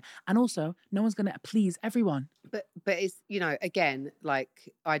something. And also, no one's going to please everyone. But it's, again, like,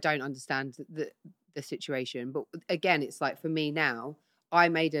 I don't understand the situation. But again, it's like, for me now, I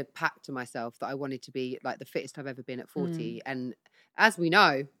made a pact to myself that I wanted to be like the fittest I've ever been at 40. And as we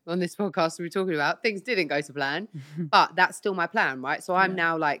know on this podcast we're talking about, things didn't go to plan, but that's still my plan, right? So I'm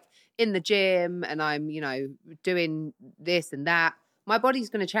now like in the gym and I'm, doing this and that. My body's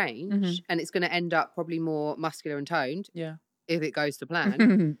going to change and it's going to end up probably more muscular and toned if it goes to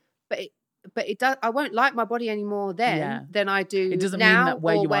plan. But it does. I won't like my body anymore than I do. It doesn't now, mean that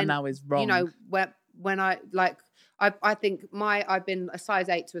where you are now is wrong. When I like, I think I've been a size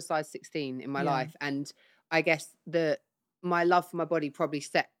 8 to a size 16 in my life, and I guess my love for my body probably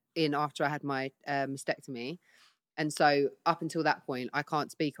set in after I had my mastectomy, and so up until that point I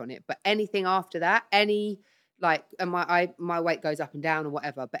can't speak on it. But anything after that, and my weight goes up and down or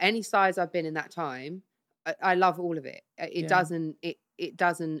whatever. But any size I've been in that time, I love all of it. It doesn't. It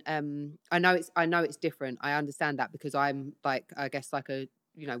doesn't. I know it's different. I understand that because I'm like, I guess like a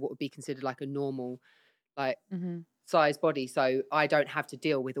what would be considered like a normal like size body, so I don't have to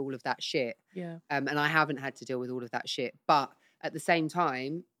deal with all of that shit. And I haven't had to deal with all of that shit. But at the same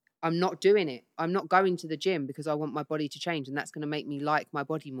time, I'm not doing it. I'm not going to the gym because I want my body to change and that's going to make me like my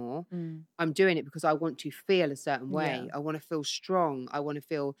body more. I'm doing it because I want to feel a certain way. I want to feel strong. I want to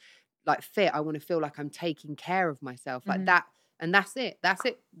feel like fit. I want to feel like I'm taking care of myself like that. And that's it.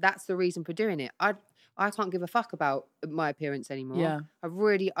 That's the reason for doing it. I can't give a fuck about my appearance anymore.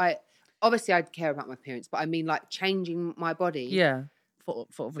 Obviously I'd care about my appearance, but I mean like changing my body. Yeah. For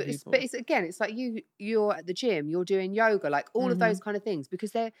other people. But it's like you're at the gym, you're doing yoga, like all of those kind of things,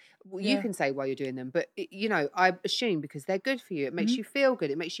 because you can say why you're doing them, but I assume because they're good for you. It makes you feel good.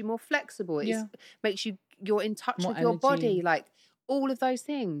 It makes you more flexible. It makes you're in touch with your body, like all of those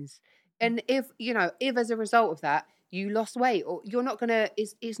things. And if as a result of that, you lost weight, or you're not gonna.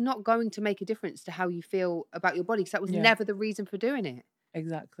 It's not going to make a difference to how you feel about your body, because that was never the reason for doing it.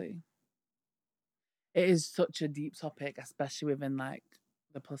 Exactly. It is such a deep topic, especially within like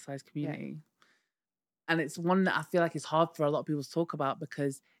the plus size community. And it's one that I feel like it's hard for a lot of people to talk about,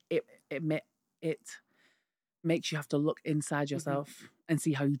 because it makes you have to look inside yourself and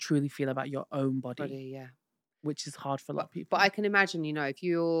see how you truly feel about your own body. Which is hard for a lot of people. But I can imagine, you know, if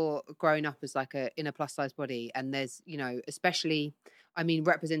you're growing up as like in a plus size body, and there's, you know, especially, I mean,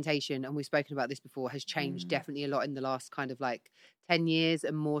 representation, and we've spoken about this before, has changed definitely a lot in the last kind of like 10 years,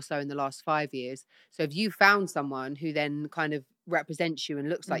 and more so in the last 5 years. So if you found someone who then kind of represents you and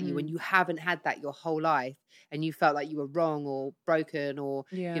looks like you, and you haven't had that your whole life, and you felt like you were wrong or broken or,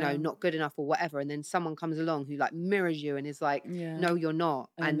 you know, not good enough or whatever, and then someone comes along who like mirrors you and is like, no, you're not.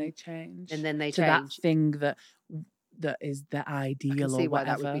 And they change. And then they to change. that thing that is the ideal, I can see or why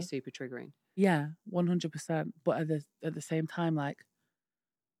whatever. that would be super triggering. Yeah, 100%. But at the same time, like,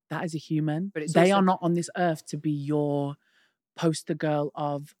 that is a human. But they are not on this earth to be your poster girl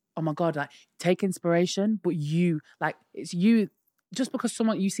of, oh my God, like, take inspiration, but you, like, it's you. Just because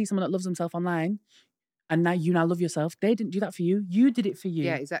you see someone that loves themselves online, and now you love yourself, they didn't do that for you. You did it for you.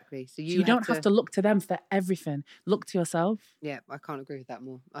 Yeah, exactly. So you don't have to look to them for everything. Look to yourself. Yeah, I can't agree with that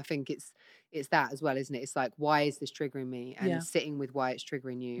more. I think it's that as well, isn't it? It's like, why is this triggering me? And sitting with why it's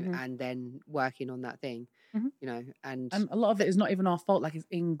triggering you, and then working on that thing, you know. And a lot of it is not even our fault. Like, it's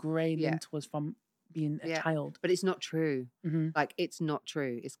ingrained into us from being a child. But it's not true. Like, it's not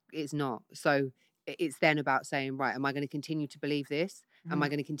true. It's not. So it's then about saying, right, am I going to continue to believe this? Am I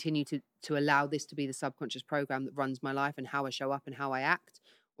going to continue to allow this to be the subconscious program that runs my life and how I show up and how I act?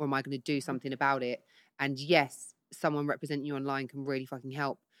 Or am I going to do something about it? And yes, someone representing you online can really fucking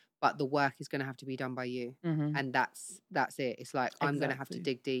help, but the work is going to have to be done by you. And that's it. It's like, I'm going to have to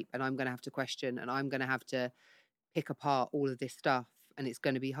dig deep, and I'm going to have to question, and I'm going to have to pick apart all of this stuff, and it's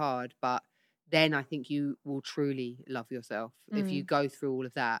going to be hard. But then I think you will truly love yourself if you go through all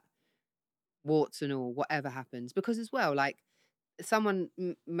of that, warts and all, whatever happens. Because as well, like, someone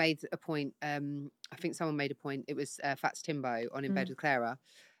made a point, I think someone made a point, it was Fats Timbo on In Bed with Clara,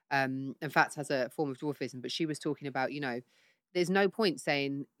 and Fats has a form of dwarfism, but she was talking about, you know, there's no point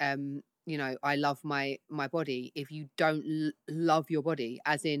saying, you know, I love my body if you don't love your body,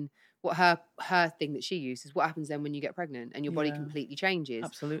 as in what her thing that she used is, what happens then when you get pregnant and your body completely changes?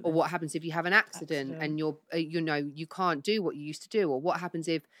 Absolutely. Or what happens if you have an accident and you're, you know, you can't do what you used to do? Or what happens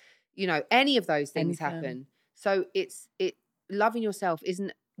if, you know, any of those things happen? So loving yourself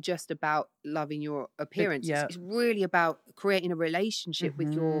isn't just about loving your appearance. It's really about creating a relationship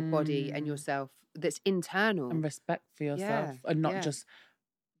with your body and yourself that's internal. And respect for yourself, and not just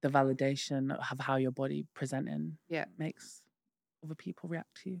the validation of how your body presenting makes other people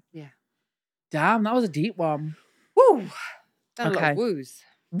react to you. Yeah. Damn, that was a deep one. Woo! Done a lot of woos.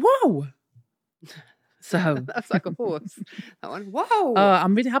 Whoa! So that's like a horse. That one. Whoa! Oh,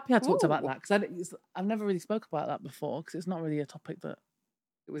 I'm really happy I talked about that, because I've never really spoke about that before, because it's not really a topic that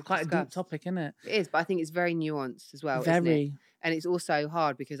it's quite discussed. A deep topic, isn't it? It is, but I think it's very nuanced as well. Very. Isn't it? And it's also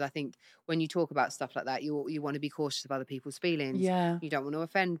hard because I think when you talk about stuff like that, you want to be cautious of other people's feelings. Yeah. You don't want to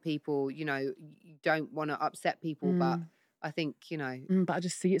offend people. You know, you don't want to upset people. But I think, you know. But I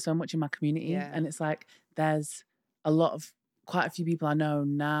just see it so much in my community, and it's like there's quite a few people I know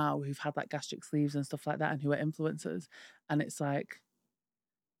now who've had like gastric sleeves and stuff like that, and who are influencers, and it's like,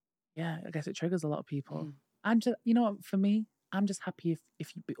 I guess it triggers a lot of people. I'm just, you know what, for me, I'm just happy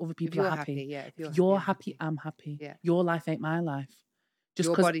if other people are happy. If you're happy, I'm happy. Yeah. Your life ain't my life. Just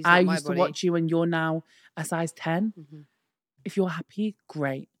because I used to watch you and you're now a size 10, if you're happy,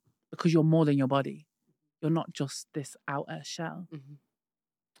 great, because you're more than your body. You're not just this outer shell.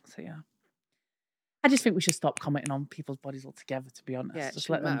 So yeah. I just think we should stop commenting on people's bodies altogether, to be honest. Yeah, just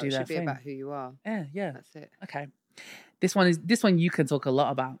let them do their thing. It should be about who you are. Yeah. That's it. Okay. This one you can talk a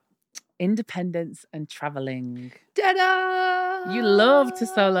lot about. Independence and traveling. Ta-da! You love to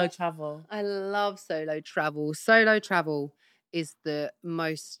solo travel. I love solo travel. Solo travel is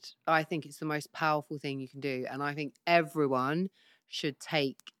I think it's the most powerful thing you can do. And I think everyone should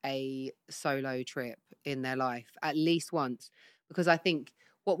take a solo trip in their life at least once. Because I think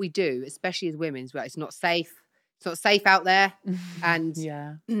what we do, especially as women, is it's not safe. It's not safe out there. And,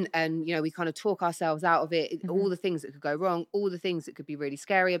 and you know, we kind of talk ourselves out of it. All the things that could go wrong, all the things that could be really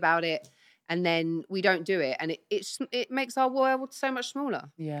scary about it. And then we don't do it. And it makes our world so much smaller.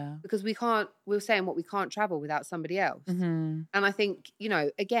 Yeah. Because we're saying we can't travel without somebody else. And I think, you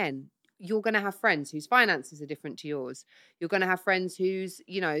know, again, you're going to have friends whose finances are different to yours. You're going to have friends whose,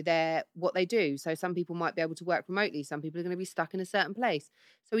 they're what they do. So some people might be able to work remotely. Some people are going to be stuck in a certain place.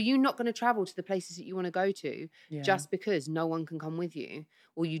 So are you not going to travel to the places that you want to go to just because no one can come with you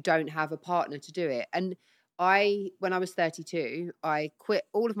or you don't have a partner to do it? And when I was 32, I quit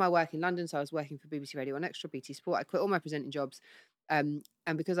all of my work in London. So I was working for BBC Radio 1 Extra, BT Sport. I quit all my presenting jobs. And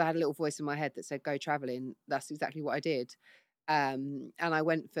because I had a little voice in my head that said, go traveling, that's exactly what I did. And I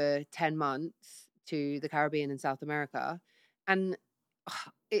went for 10 months to the Caribbean and South America. And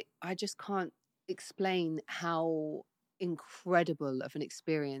I just can't explain how incredible of an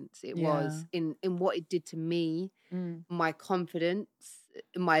experience it was in what it did to me, my confidence,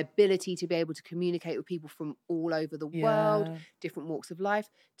 my ability to be able to communicate with people from all over the world, different walks of life,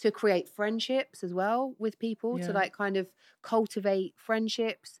 to create friendships as well with people, to like kind of cultivate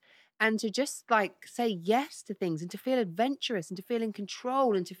friendships. And to just like say yes to things and to feel adventurous and to feel in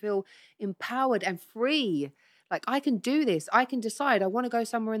control and to feel empowered and free. Like, I can do this. I can decide I want to go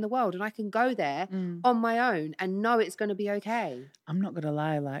somewhere in the world and I can go there on my own and know it's going to be okay. I'm not going to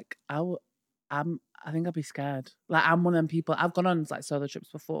lie. Like, I think I'd be scared. Like, I'm one of them people. I've gone on like solo trips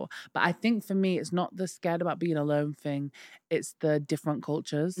before, but I think for me, it's not the scared about being alone thing. It's the different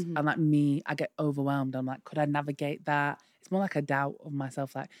cultures. And like me, I get overwhelmed. I'm like, could I navigate that? It's more like a doubt of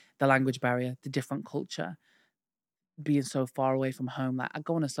myself, like the language barrier, the different culture, being so far away from home. Like, I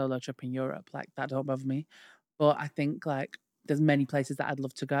go on a solo trip in Europe, like that don't bother me. But I think like there's many places that I'd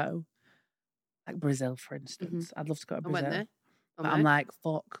love to go. Like Brazil, for instance. I'd love to go to Brazil. I went there. But I'm like,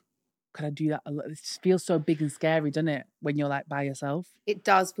 fuck. Could I do that? It just feels so big and scary, doesn't it? When you're like by yourself. It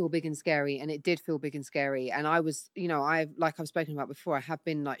does feel big and scary, and it did feel big and scary. And I was, like I've spoken about before, I have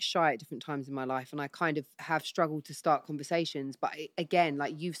been like shy at different times in my life, and I kind of have struggled to start conversations. But again,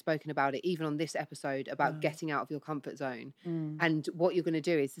 like you've spoken about it, even on this episode, about getting out of your comfort zone. And what you're going to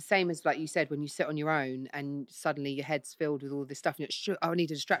do is the same as like you said, when you sit on your own and suddenly your head's filled with all this stuff, and you're, I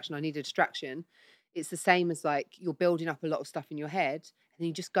need a distraction. I need a distraction. It's the same as like you're building up a lot of stuff in your head and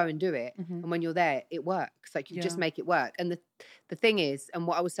you just go and do it. And when you're there, it works. Like you just make it work. And the thing is, and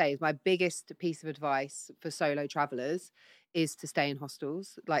what I would say is my biggest piece of advice for solo travelers is to stay in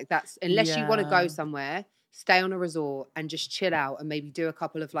hostels. Like that's, unless you want to go somewhere, stay on a resort and just chill out and maybe do a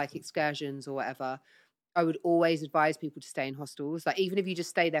couple of like excursions or whatever. I would always advise people to stay in hostels. Like even if you just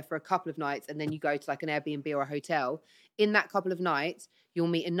stay there for a couple of nights and then you go to like an Airbnb or a hotel, in that couple of nights, you'll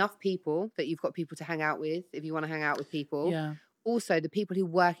meet enough people that you've got people to hang out with if you want to hang out with people. Yeah. Also, the people who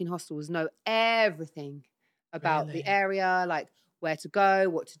work in hostels know everything about the area, like where to go,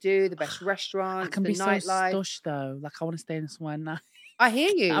 what to do, the best restaurants, I can the be nightlife. So stush though. Like I want to stay in somewhere nice. I hear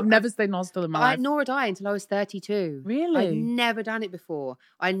you. I've never stayed in a hostel in my life. Nor had I until I was 32. Really? I'd never done it before.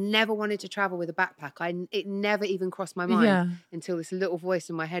 I never wanted to travel with a backpack. It never even crossed my mind until this little voice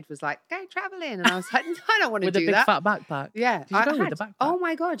in my head was like, go traveling. And I was like, no, I don't want to do that. With a big fat backpack? Yeah. Did you go with the backpack? Oh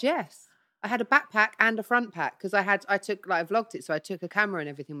my God, yes. I had a backpack and a front pack because I vlogged it. So I took a camera and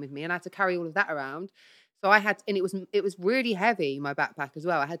everything with me and I had to carry all of that around. So and it was really heavy, my backpack as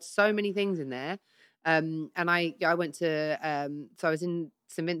well. I had so many things in there. And I went to, so I was in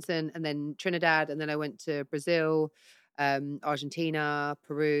St. Vincent and then Trinidad, and then I went to Brazil, Argentina,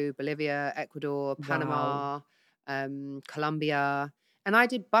 Peru, Bolivia, Ecuador, Panama, Colombia. And I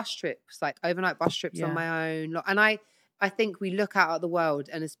did bus trips, like overnight bus trips on my own. And I think we look out at the world,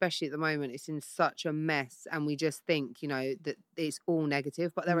 and especially at the moment, it's in such a mess. And we just think, that it's all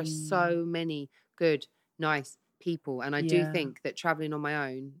negative, but there are so many good, nice people. And I do think that traveling on my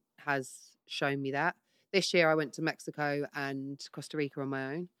own has shown me that. This year I went to Mexico and Costa Rica on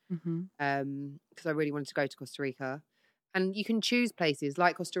my own because I really wanted to go to Costa Rica. And you can choose places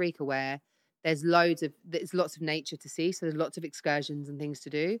like Costa Rica where there's lots of nature to see, so there's lots of excursions and things to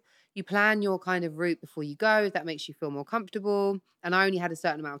do. You plan your kind of route before you go. That makes you feel more comfortable. And I only had a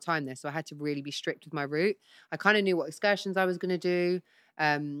certain amount of time there, so I had to really be strict with my route. I kind of knew what excursions I was going to do.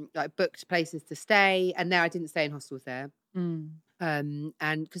 I booked places to stay, and there I didn't stay in hostels there. And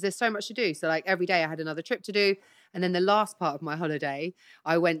because there's so much to do. So like every day I had another trip to do. And then the last part of my holiday,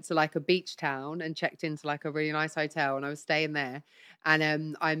 I went to like a beach town and checked into like a really nice hotel and I was staying there.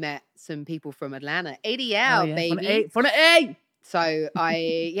 And I met some people from Atlanta, ADL, baby. Funny. So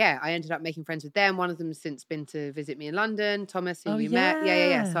I ended up making friends with them. One of them has since been to visit me in London, Thomas, who you met.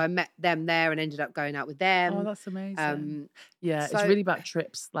 Yeah. So I met them there and ended up going out with them. Oh, that's amazing. It's really about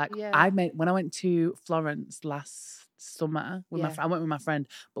trips. Like when I went to Florence last summer with my friend, I went with my friend,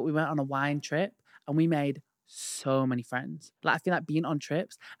 but we went on a wine trip and we made so many friends. Like I feel like being on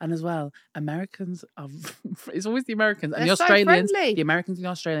trips, and as well, Americans are. It's always the Americans and They're the so Australians. friendly. The Americans and the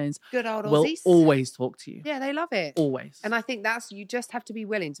Australians Good old will Aussies. always talk to you. Yeah, they love it. Always. And I think you just have to be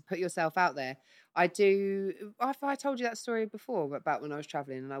willing to put yourself out there. I told you that story before about when I was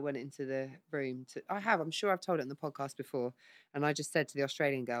traveling and I went into the room I'm sure I've told it on the podcast before. And I just said to the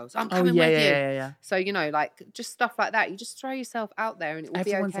Australian girls, I'm coming with you. Yeah. So, like just stuff like that. You just throw yourself out there and it will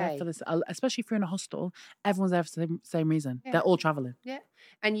Everyone's be okay. there for this, especially if you're in a hostel, everyone's there for the same reason. Yeah. They're all traveling. Yeah.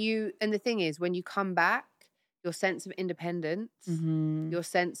 And the thing is, when you come back, your sense of independence, your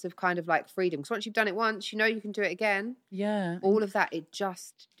sense of kind of like freedom. Because once you've done it once, you can do it again. Yeah. All of that, it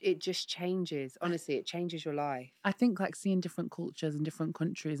just changes. Honestly, it changes your life. I think like seeing different cultures and different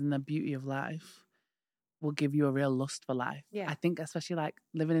countries and the beauty of life will give you a real lust for life. Yeah. I think especially like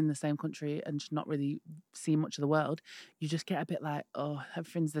living in the same country and just not really seeing much of the world, you just get a bit like, oh,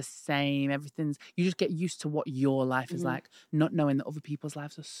 everything's the same. You just get used to what your life is like, not knowing that other people's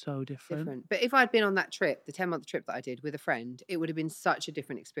lives are so different. But if I'd been on that trip, the 10-month trip that I did with a friend, it would have been such a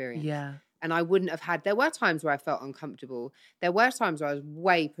different experience. Yeah. And I wouldn't have there were times where I felt uncomfortable. There were times where I was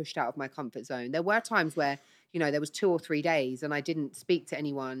way pushed out of my comfort zone. There were times where, there was 2 or 3 days and I didn't speak to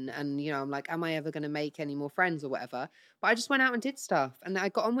anyone. And, I'm like, am I ever going to make any more friends or whatever? But I just went out and did stuff and I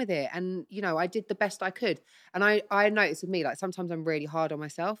got on with it. And, I did the best I could. And I noticed with me, like sometimes I'm really hard on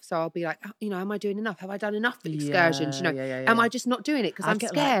myself. So I'll be like, am I doing enough? Have I done enough excursions? Am I just not doing it because I'm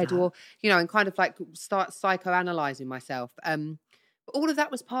scared? Or, and kind of like start psychoanalyzing myself. But all of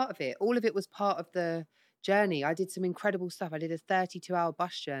that was part of it. All of it was part of the journey. I did some incredible stuff. I did a 32-hour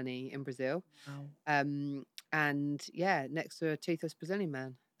bus journey in Brazil. Wow. And yeah, next to a toothless Brazilian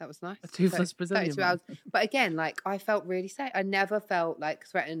man. That was nice. A toothless Brazilian 32 man. hours. But again, like I felt really safe. I never felt like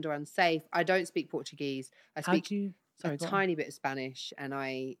threatened or unsafe. I don't speak Portuguese. I speak a tiny bit of Spanish, and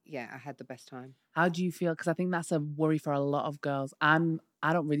I had the best time. How do you feel? Because I think that's a worry for a lot of girls. I'm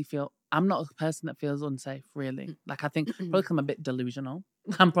not a person that feels unsafe, really. Like I think probably 'cause I'm a bit delusional.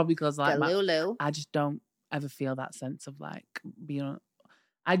 I'm probably because like I just don't ever feel that sense of like being.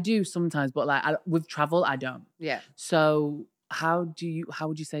 I do sometimes, but like with travel, I don't. Yeah. So how would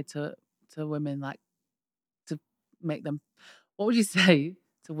you say to women, like to make them? What would you say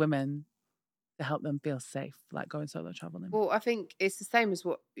to women to help them feel safe, like going solo traveling? Well, I think it's the same as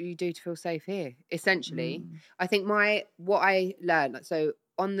what you do to feel safe here. Essentially, I think what I learned. So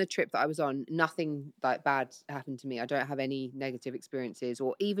on the trip that I was on, nothing like bad happened to me. I don't have any negative experiences,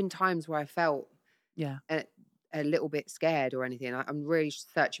 or even times where I felt a little bit scared or anything. I'm really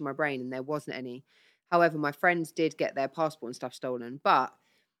searching my brain, and there wasn't any. However, my friends did get their passport and stuff stolen. But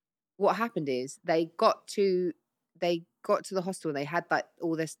what happened is they got to the hostel and they had like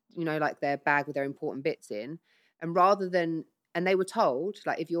all this, like their bag with their important bits in. And and they were told,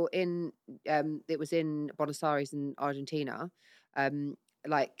 like, if you're in, it was in Buenos Aires in Argentina,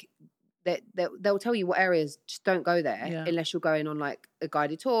 like they'll tell you what areas, just don't go there unless you're going on like a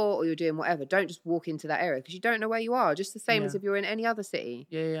guided tour or you're doing whatever. Don't just walk into that area because you don't know where you are, just the same as if you're in any other city.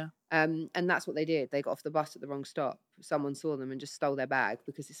 And that's what they did. They got off the bus at the wrong stop. Someone saw them and just stole their bag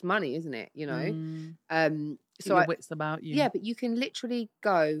because it's money, isn't it? So your wits about you. Yeah, but you can literally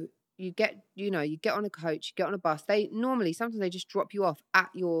go. You get on a coach, you get on a bus. Sometimes they just drop you off at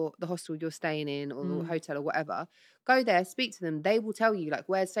the hostel you're staying in or the hotel or whatever. Go there, speak to them. They will tell you like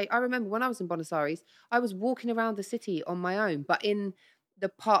where to stay. I remember when I was in Buenos Aires, I was walking around the city on my own, but in the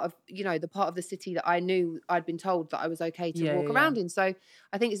part of the city that I knew I'd been told that I was okay to walk around in. So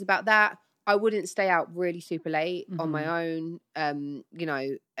I think it's about that. I wouldn't stay out really super late on my own. But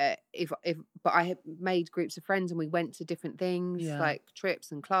I had made groups of friends and we went to different things like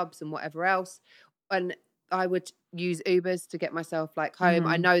trips and clubs and whatever else. And I would use Ubers to get myself like home.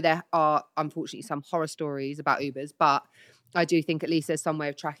 I know there are unfortunately some horror stories about Ubers, but I do think at least there's some way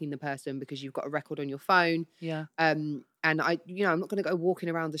of tracking the person because you've got a record on your phone. Yeah. And I'm not going to go walking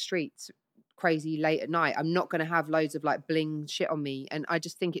around the streets crazy late at night. I'm not going to have loads of like bling shit on me. And I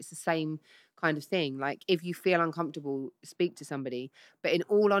just think it's the same kind of thing. Like if you feel uncomfortable, speak to somebody. But in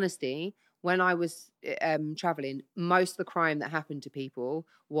all honesty, when I was traveling, most of the crime that happened to people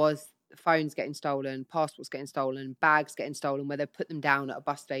was phones getting stolen, passports getting stolen, bags getting stolen, where they've put them down at a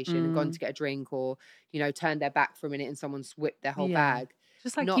bus station and gone to get a drink, or turned their back for a minute and someone's whipped their whole bag.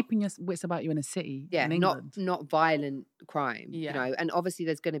 Just like keeping your wits about you in a city. Yeah, in England. not violent crime. And obviously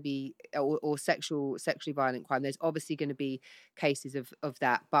there's going to be or sexually violent crime. There's obviously going to be cases of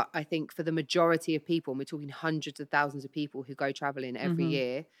that. But I think for the majority of people, and we're talking hundreds of thousands of people who go traveling every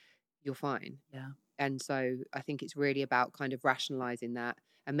year, you're fine. Yeah. And so I think it's really about kind of rationalizing that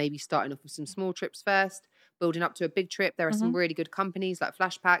and maybe starting off with some small trips first, building up to a big trip. There are some really good companies like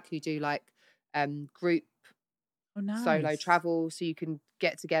Flashpack who do like group solo travel, so you can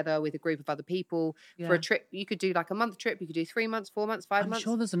get together with a group of other people for a trip. You could do like a month trip, you could do 3 months, 4 months, 5 months. I'm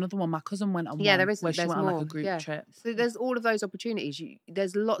sure there's another one. My cousin went on one there is, where she there's went more. on like a group trip. So there's all of those opportunities.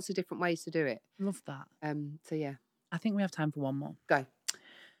 There's lots of different ways to do it. Love that. So yeah. I think we have time for one more. Go.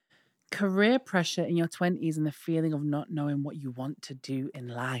 Career pressure in your 20s and the feeling of not knowing what you want to do in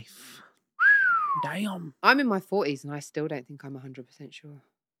life. Damn. I'm in my 40s and I still don't think I'm 100% sure.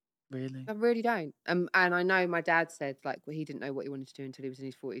 Really? I really don't. And I know my dad said, like, well, he didn't know what he wanted to do until he was in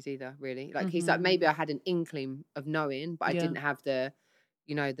his 40s either, really. Like, he's like, maybe I had an inkling of knowing, but I didn't have the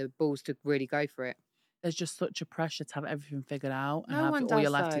balls to really go for it. There's just such a pressure to have everything figured out and No have one all your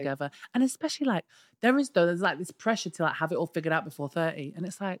does life so. together. And especially, like, there's like this pressure to, like, have it all figured out before 30. And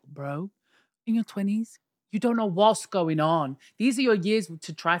it's like, bro, in your 20s, you don't know what's going on. These are your years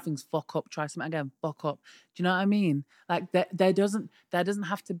to try things, fuck up, try something again, fuck up. Do you know what I mean? Like, there doesn't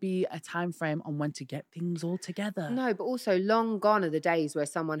have to be a time frame on when to get things all together. No, but also long gone are the days where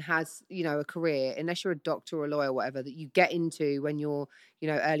someone has, a career, unless you're a doctor or a lawyer or whatever, that you get into when you're,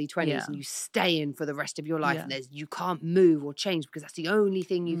 early 20s and you stay in for the rest of your life and you can't move or change because that's the only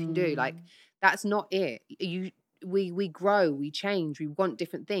thing you can do. Like, that's not it. We grow, we change, we want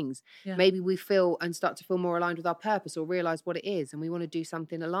different things. Yeah. Maybe we feel and start to feel more aligned with our purpose or realize what it is, and we want to do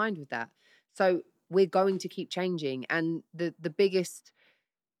something aligned with that. So we're going to keep changing. And the biggest,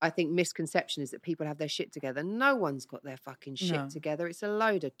 I think, misconception is that people have their shit together. No one's got their fucking shit together. It's a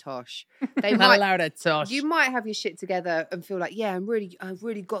load of tosh. They might, a load of tosh. You might have your shit together and feel like, yeah, I've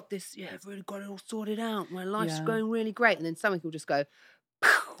really got this. Yeah, I've really got it all sorted out. My life's going really great. And then something will just go.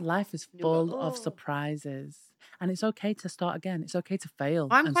 Life is full of surprises. And it's okay to start again. It's okay to fail.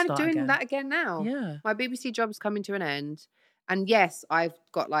 I'm kind of doing that again now. Yeah. My BBC job's coming to an end. And yes, I've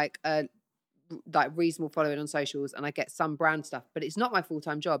got like a reasonable following on socials and I get some brand stuff, but it's not my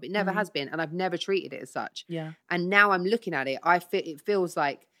full-time job. It never has been. And I've never treated it as such. Yeah. And now I'm looking at it. It feels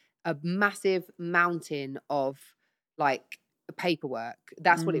like a massive mountain of like paperwork.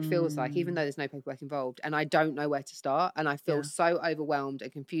 That's what it feels like, even though there's no paperwork involved. And I don't know where to start. And I feel so overwhelmed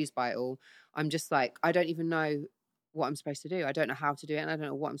and confused by it all. I'm just like, I don't even know what I'm supposed to do. I don't know how to do it. And I don't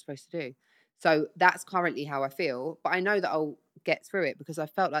know what I'm supposed to do. So that's currently how I feel. But I know that I'll get through it because I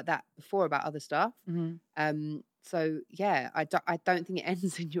felt like that before about other stuff. So yeah, I don't think it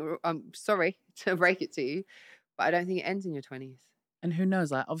ends in your, I'm sorry to break it to you, but I don't think it ends in your 20s. And who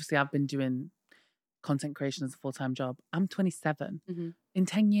knows, like obviously I've been doing content creation as a full-time job. I'm 27. In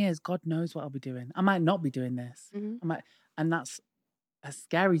 10 years, God knows what I'll be doing. I might not be doing this. And that's a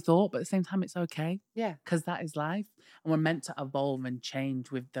scary thought, but at the same time, it's okay. Yeah. Because that is life. And we're meant to evolve and change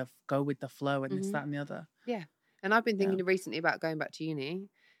go with the flow and this, that, and the other. Yeah. And I've been thinking recently about going back to uni.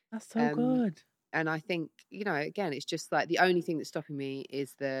 That's so good. And I think, again, it's just like the only thing that's stopping me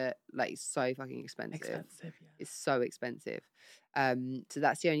is it's so fucking expensive. Yeah. It's so expensive. So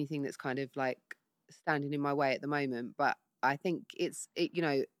that's the only thing that's kind of like standing in my way at the moment. But I think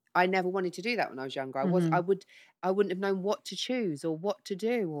I never wanted to do that when I was younger. I wouldn't have known what to choose or what to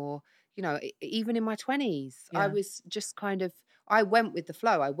do, or even in my 20s, I was just kind of, I went with the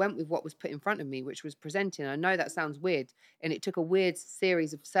flow. I went with what was put in front of me, which was presenting. I know that sounds weird, and it took a weird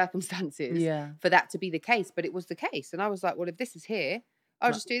series of circumstances for that to be the case, but it was the case. And I was like, well, if this is here,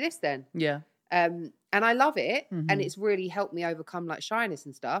 I'll just do this then. Yeah. And I love it, and it's really helped me overcome like shyness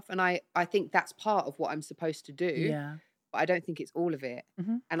and stuff. And I think that's part of what I'm supposed to do. Yeah. But I don't think it's all of it.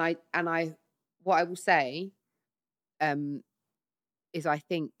 And I what I will say is I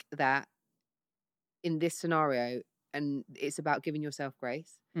think that in this scenario, and it's about giving yourself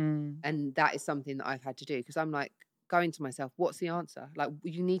grace, and that is something that I've had to do, because I'm like going to myself, what's the answer? Like,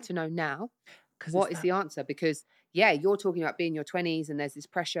 you need to know now what is the answer, because you're talking about being your 20s and there's this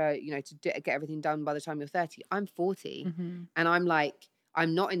pressure, to get everything done by the time you're 30. I'm 40 and I'm like,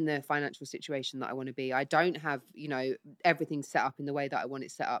 I'm not in the financial situation that I want to be. I don't have, everything set up in the way that I want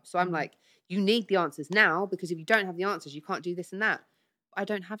it set up. So I'm like, you need the answers now, because if you don't have the answers, you can't do this and that. I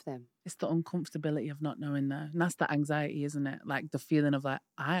don't have them. It's the uncomfortability of not knowing though. And that's the anxiety, isn't it? Like the feeling of like,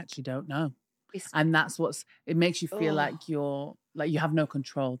 I actually don't know. And that's it makes you feel like you have no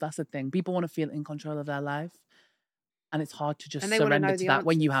control. That's the thing. People want to feel in control of their life. And it's hard to just surrender to that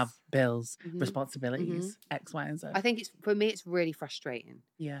when you have bills, responsibilities, X, Y, and Z. I think for me, it's really frustrating.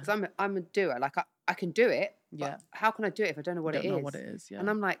 Yeah. Because I'm a doer. Like I can do it. But how can I do it if I don't know what it is? Don't know what it is, yeah. And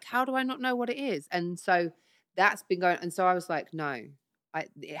I'm like, how do I not know what it is? And so that's been going. And so I was like, no,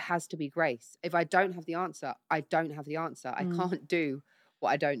 it has to be grace. If I don't have the answer, I don't have the answer. I can't do what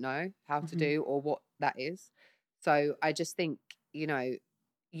I don't know how to do or what that is. So I just think, you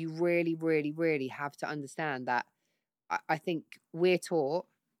really, really, really have to understand that I think we're taught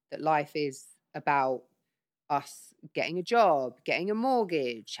that life is about us getting a job, getting a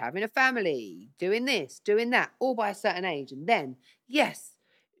mortgage, having a family, doing this, doing that, all by a certain age. And then, yes,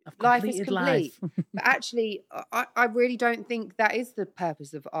 life is complete. But actually, I really don't think that is the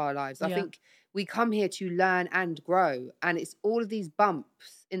purpose of our lives. I think we come here to learn and grow. And it's all of these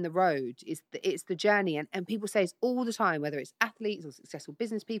bumps in the road. It's the journey. And people say it's all the time, whether it's athletes or successful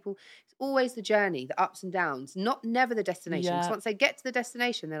business people, it's always the journey, the ups and downs, never the destination. Because once they get to the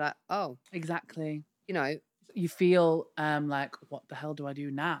destination, they're like, oh. Exactly. You know. You feel like, what the hell do I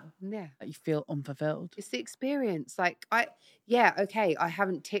do now? Yeah. Like you feel unfulfilled. It's the experience. Like I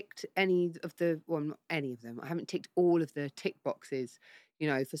haven't ticked any of them. I haven't ticked all of the tick boxes,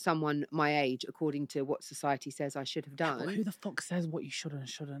 for someone my age, according to what society says I should have done. But who the fuck says what you should and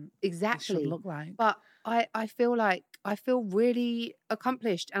shouldn't? Exactly. Should look like. But I feel really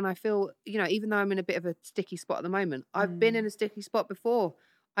accomplished, and I feel, even though I'm in a bit of a sticky spot at the moment, I've been in a sticky spot before.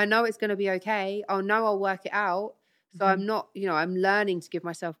 I know it's going to be okay. I'll work it out. So I'm not, I'm learning to give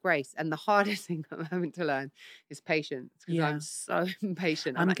myself grace. And the hardest thing I'm having to learn is patience, because I'm so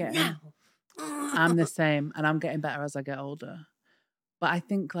impatient. I'm the same, and I'm getting better as I get older. But I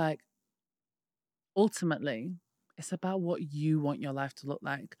think ultimately it's about what you want your life to look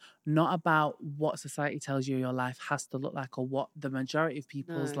like, not about what society tells you your life has to look like or what the majority of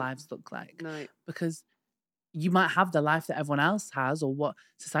people's lives look like. No. Because you might have the life that everyone else has or what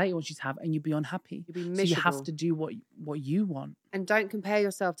society wants you to have, and you'd be unhappy. You'd be miserable. So you have to do what you want. And don't compare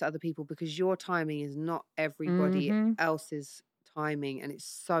yourself to other people, because your timing is not everybody else's timing. And it's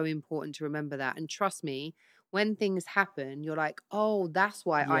so important to remember that. And trust me, when things happen, you're like, oh, that's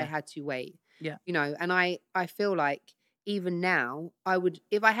why I had to wait. Yeah. And I feel like even now,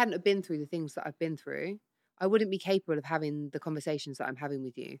 if I hadn't have been through the things that I've been through, I wouldn't be capable of having the conversations that I'm having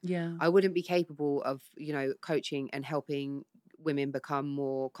with you. Yeah. I wouldn't be capable of, coaching and helping women become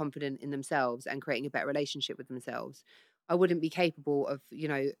more confident in themselves and creating a better relationship with themselves. I wouldn't be capable of,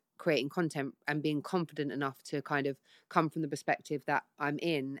 creating content and being confident enough to kind of come from the perspective that I'm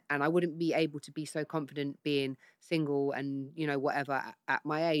in. And I wouldn't be able to be so confident being single and, whatever at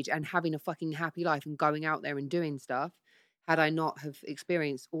my age and having a fucking happy life and going out there and doing stuff, had I not have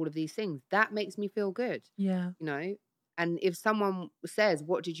experienced all of these things. That makes me feel good. Yeah. And if someone says,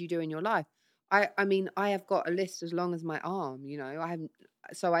 what did you do in your life? I mean, I have got a list as long as my arm,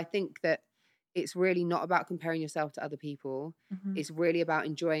 so I think that it's really not about comparing yourself to other people. Mm-hmm. It's really about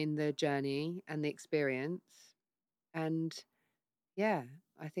enjoying the journey and the experience. And yeah,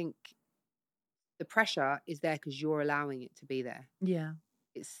 I think the pressure is there because you're allowing it to be there. Yeah.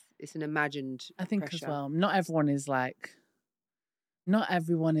 It's an imagined I think pressure. As well, not everyone is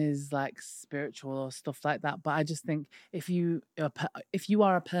spiritual or stuff like that, but I just think if you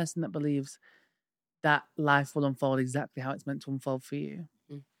are a person that believes that life will unfold exactly how it's meant to unfold for you,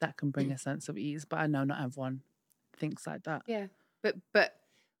 that can bring a sense of ease. But I know not everyone thinks like that. Yeah, but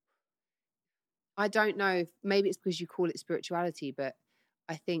I don't know if maybe it's because you call it spirituality, but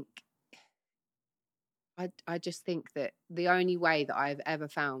I think I just think that the only way that I've ever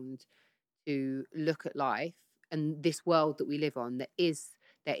found to look at life and this world that we live on, there is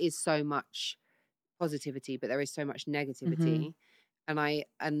so much positivity, but there is so much negativity. And I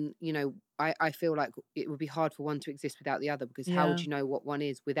feel like it would be hard for one to exist without the other, because how would you know what one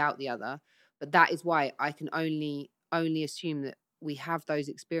is without the other? But that is why I can only assume that we have those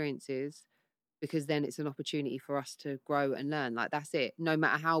experiences, because then it's an opportunity for us to grow and learn. Like, that's it. No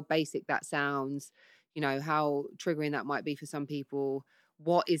matter how basic that sounds, how triggering that might be for some people,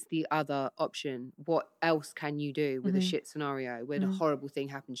 what is the other option? What else can you do with a shit scenario? When a horrible thing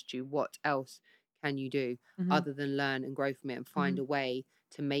happens to you, what else can you do other than learn and grow from it and find a way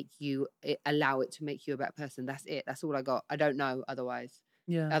to allow it to make you a better person? That's it. That's all I got. I don't know otherwise.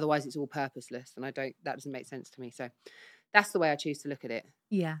 Yeah. Otherwise it's all purposeless, and that doesn't make sense to me. So that's the way I choose to look at it.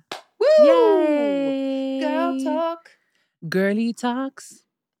 Yeah. Woo! Yay! Girl talk. Girly talks.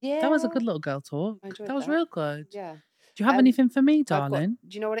 Yeah. That was a good little girl talk. I enjoyed that was real good. Yeah. Do you have anything for me, darling?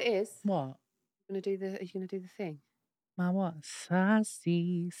 Do you know what it is? What? Are you gonna do the thing? My what?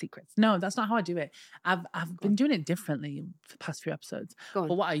 Sassy secrets. No, that's not how I do it. I've been doing it differently for the past few episodes. Go on.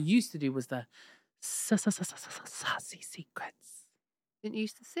 But what I used to do was the sassy secrets. Didn't you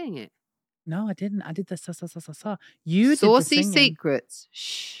used to sing it? No, I didn't. I did the sa. You saucy did the singing. Secrets.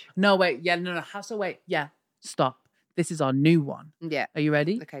 Shh. No, wait. Yeah, no. So wait. Yeah, stop. This is our new one. Yeah. Are you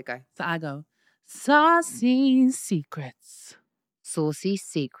ready? Okay, go. So I go, saucy secrets. Saucy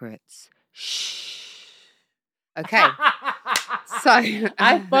secrets. Shh. Okay. So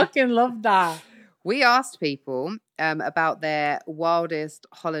I fucking love that. We asked people about their wildest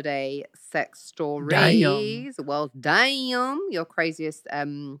holiday sex stories. Damn. Well, damn, your craziest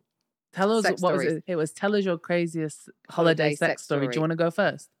Tell us sex what was stories. it? It was tell us your craziest holiday sex story. Do you want to go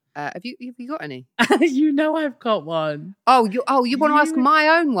first? Have you got any? You know I've got one. You want to ask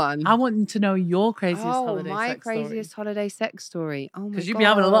my own one? I want to know your craziest holiday my sex story. craziest holiday sex story. Oh my god! Because you'd be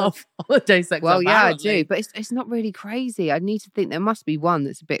having a lot of holiday sex. Well, yeah, apparently. I do, but it's not really crazy. I need to think. There must be one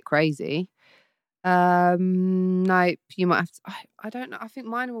that's a bit crazy. No, you might have to. I don't know. I think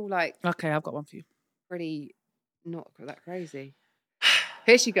mine are all like. Okay, I've got one for you. Pretty not that crazy.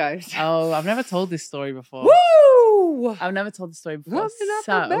 Here she goes. Oh, I've never told this story before. Woo! I've never told this story before.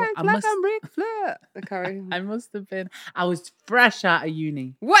 I must have been. I was fresh out of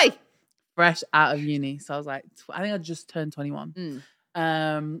uni. Wait. Fresh out of uni. So I was like, I think I just turned 21.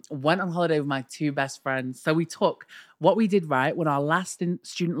 Went on holiday with my two best friends. So we took what we did right when our last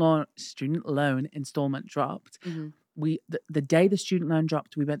student loan installment dropped. The day the student loan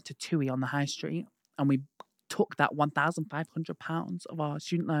dropped, we went to TUI on the high street and we took that £1,500 of our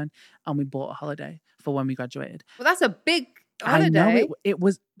student loan and we bought a holiday for when we graduated. Well, that's a big holiday. I know it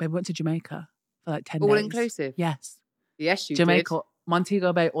was. We went to Jamaica for like 10 days. All inclusive? Yes. Yes, you Jamaica, did.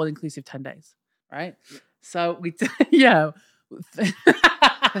 Montego Bay, all inclusive 10 days. Right? So we, yeah.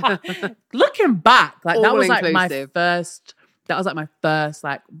 Looking back, like all that was like inclusive. my first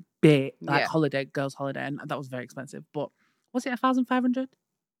like big holiday, girls' holiday, and that was very expensive. But was it 1,500?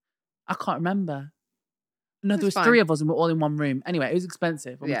 I can't remember. No, there was fine. 3 of us and we're all in one room. Anyway, it was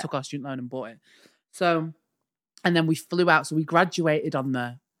expensive and we took our student loan and bought it. So, and then we flew out. So we graduated on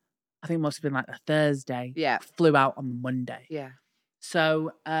I think it must have been like a Thursday. Yeah. Flew out on the Monday. Yeah.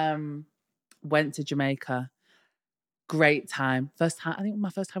 So, went to Jamaica. Great time. I think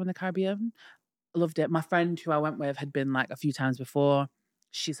my first time in the Caribbean. Loved it. My friend who I went with had been like a few times before.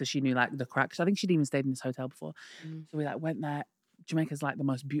 She knew like the crack. So I think she'd even stayed in this hotel before. So we like went there. Jamaica's like the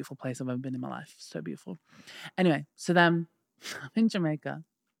most beautiful place I've ever been in my life. So beautiful. Anyway, so then I'm in Jamaica.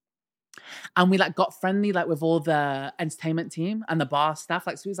 And we like got friendly like with all the entertainment team and the bar staff.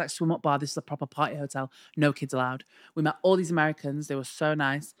 Like so it was like swim up bar. This is a proper party hotel. No kids allowed. We met all these Americans. They were so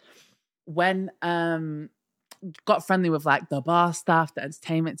nice. When got friendly with like the bar staff, the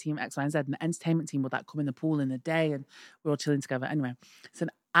entertainment team, X, Y, and Z. And the entertainment team would like come in the pool in the day and we were all chilling together. Anyway, so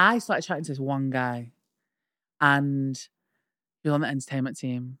I started chatting to this one guy and he was on the entertainment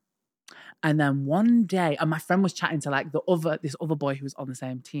team. And then one day, and my friend was chatting to like this other boy who was on the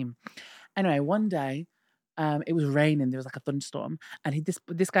same team. Anyway, one day, it was raining. There was like a thunderstorm, and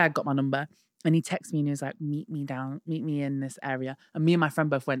this guy had got my number, and he texted me and he was like, "Meet me in this area." And me and my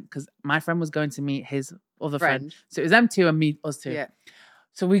friend both went because my friend was going to meet his other friend. So it was them two and us two. Yeah.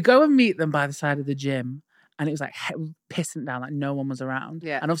 So we go and meet them by the side of the gym. And it was like pissing down, like no one was around.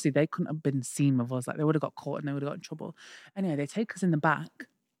 Yeah. And obviously they couldn't have been seen with us. Like they would have got caught and they would have got in trouble. Anyway, they take us in the back.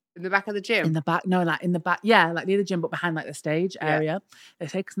 In the back of the gym? In the back. No, like in the back. Yeah, like near the gym, but behind like the stage area. They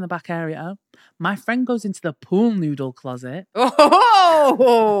take us in the back area. My friend goes into the pool noodle closet.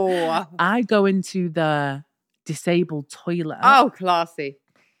 Oh! I go into the disabled toilet. Oh, classy.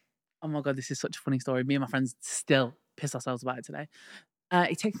 Oh my God, this is such a funny story. Me and my friends still piss ourselves about it today.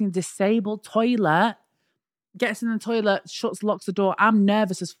 He takes me to the disabled toilet. Gets in the toilet, locks the door. I'm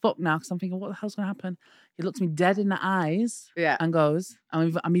nervous as fuck now because I'm thinking, what the hell's going to happen? He looks me dead in the eyes and goes,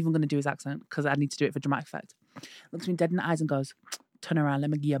 I'm even going to do his accent because I need to do it for dramatic effect. Looks me dead in the eyes and goes, turn around, let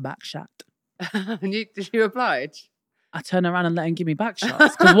me give you a back shot. Did you oblige? I turn around and let him give me back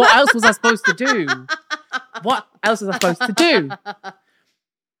shots because what else was I supposed to do? What else was I supposed to do?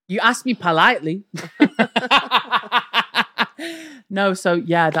 You asked me politely. No, so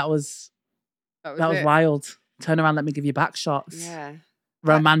yeah, that was wild. Turn around, let me give you back shots. Yeah.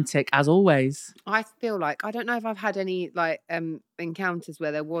 Romantic as always. I feel like, I don't know if I've had any like encounters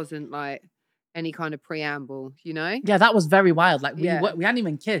where there wasn't like any kind of preamble, you know? Yeah, that was very wild. Like we hadn't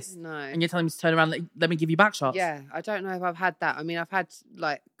even kissed. No. And you're telling me to turn around, let me give you back shots. Yeah, I don't know if I've had that. I mean, I've had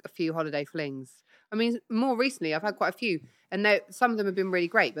like a few holiday flings. I mean, more recently, I've had quite a few. And some of them have been really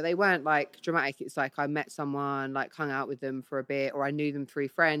great, but they weren't like dramatic. It's like I met someone, like hung out with them for a bit, or I knew them through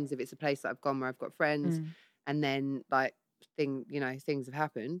friends. If it's a place that I've gone where I've got friends, and then like things have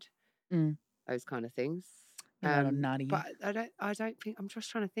happened, those kind of things. Naughty. But I don't think. I'm just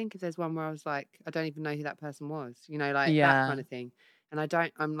trying to think if there's one where I was like, I don't even know who that person was. You know, like that kind of thing.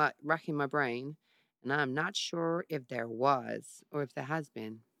 And I'm like racking my brain, and I'm not sure if there was or if there has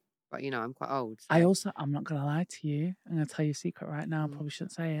been. But, I'm quite old. So. I'm not going to lie to you. I'm going to tell you a secret right now. I probably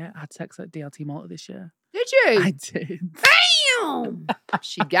shouldn't say it. I had sex at DLT Malta this year. Did you? I did. Damn!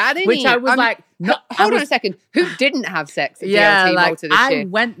 She got it. Which I was hold on a second. Who didn't have sex at yeah, DLT Malta this year? I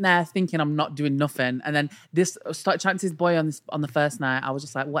went there thinking I'm not doing nothing. And then started chatting to this boy on the first night. I was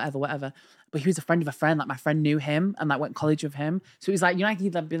just like, whatever. But he was a friend of a friend. Like, my friend knew him and went to college with him. So he was like,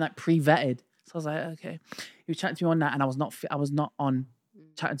 he'd been pre-vetted. So I was like, okay. He was chatting to me one night and I was not on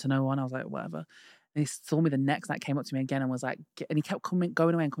chatting to no one. I was like, whatever. And he saw me the next night, came up to me again and was like, and he kept going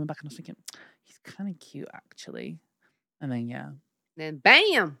away and coming back. And I was thinking, he's kind of cute actually. And then, yeah. Then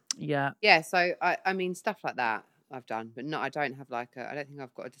bam. Yeah. Yeah. So I mean, stuff like that I've done, but no, I don't have I don't think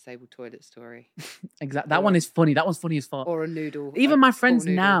I've got a disabled toilet story. Exactly. That one is funny. That one's funny as fuck. Or a noodle. Even my friends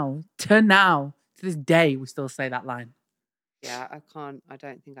now, to this day, we still say that line. Yeah, I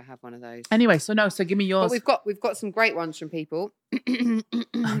don't think I have one of those. Anyway, so give me yours. But we've got some great ones from people.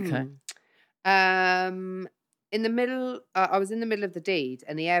 Okay. In the middle, I was in the middle of the deed,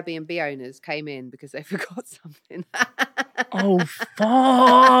 and the Airbnb owners came in because they forgot something. Oh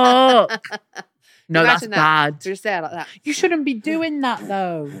fuck! No, that's bad. Just there like that. You shouldn't be doing that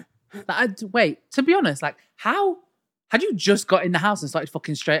though. Wait. To be honest, how had you just got in the house and started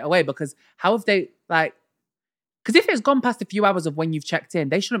fucking straight away? Because how have they Because if it's gone past a few hours of when you've checked in,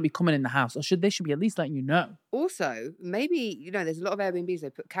 they shouldn't be coming in the house, or they should be at least letting you know. Also, maybe, there's a lot of Airbnbs, they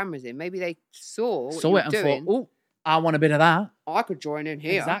put cameras in. Maybe they saw it and thought, oh, I want a bit of that. I could join in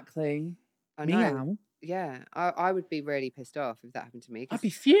here. Exactly. I know. Meow. Yeah, I would be really pissed off if that happened to me. I'd be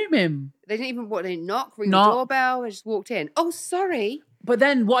fuming. They didn't knock, ring the doorbell, they just walked in. Oh, sorry. But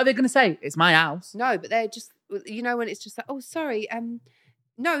then what are they going to say? It's my house. No, but they're just, when it's just like, oh, sorry,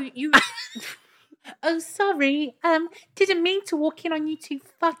 no, you... Oh, sorry. Didn't mean to walk in on you two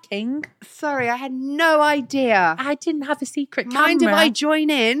fucking. Sorry, I had no idea. I didn't have a secret camera. Mind if I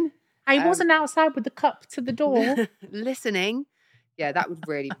join in? I wasn't outside with the cup to the door. Listening. Yeah, that would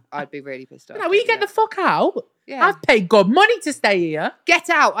I'd be really pissed off. No, will you get the fuck out? Yeah. I've paid good money to stay here. Get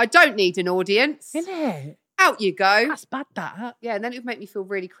out. I don't need an audience. Innit? Out you go. That's bad, that. Yeah, and then it would make me feel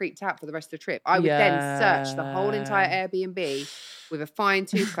really creeped out for the rest of the trip. I would then search the whole entire Airbnb with a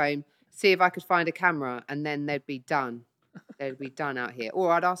fine-tooth comb, see if I could find a camera, and then they'd be done. They'd be done out here.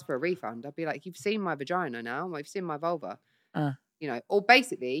 Or I'd ask for a refund. I'd be like, you've seen my vagina now. You've seen my vulva. Or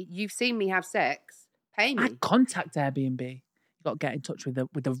basically, you've seen me have sex. Pay me. I'd contact Airbnb. You got to get in touch with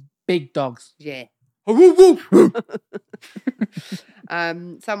the big dogs. Yeah.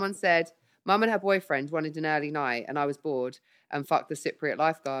 Someone said, Mum and her boyfriend wanted an early night, and I was bored and fucked the Cypriot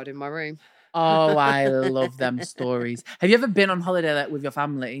lifeguard in my room. Oh, I love them stories. Have you ever been on holiday with your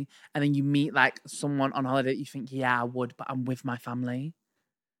family and then you meet someone on holiday that you think, yeah, I would, but I'm with my family?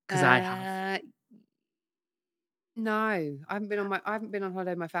 Because I have. No, I haven't been on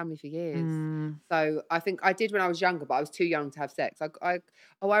holiday with my family for years. So I think I did when I was younger, but I was too young to have sex. I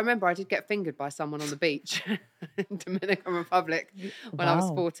remember I did get fingered by someone on the beach in Dominican Republic when I was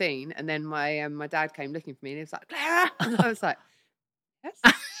 14, and then my dad came looking for me and he was like, Clara, and I was like,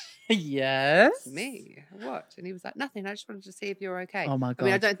 yes. Yes. Me? What? And he was like, nothing. I just wanted to see if you're okay. Oh my God. I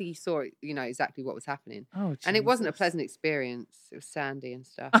mean, I don't think he saw, exactly what was happening. Oh, Jesus. And it wasn't a pleasant experience. It was sandy and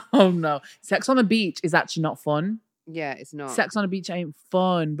stuff. Oh no. Sex on the beach is actually not fun. Yeah, it's not. Sex on the beach ain't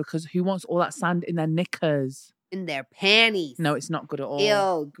fun because who wants all that sand in their knickers? In their panties. No, it's not good at all.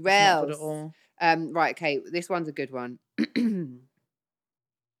 Ew, gross. It's not good at all. Right, okay. This one's a good one.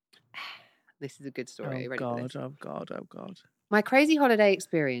 This is a good story. Oh God. My crazy holiday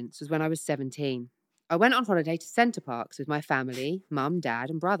experience was when I was 17. I went on holiday to Center Parcs with my family, mum, dad,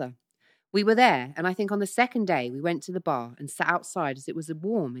 and brother. We were there, and I think on the second day we went to the bar and sat outside as it was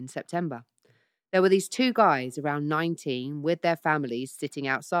warm in September. There were these two guys around 19 with their families sitting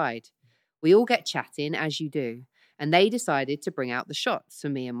outside. We all get chatting, as you do, and they decided to bring out the shots for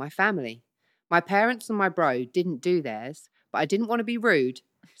me and my family. My parents and my bro didn't do theirs, but I didn't want to be rude,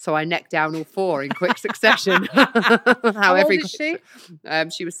 so I necked down all four in quick succession. How old is she?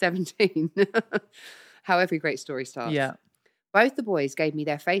 She was 17. How every great story starts. Yeah. Both the boys gave me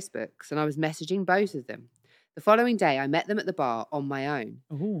their Facebooks, and I was messaging both of them. The following day, I met them at the bar on my own.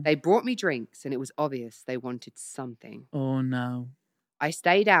 Ooh. They brought me drinks, and it was obvious they wanted something. Oh, no. I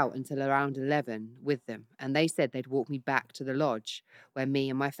stayed out until around 11 with them, and they said they'd walk me back to the lodge where me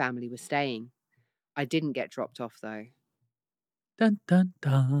and my family were staying. I didn't get dropped off, though. Dun, dun,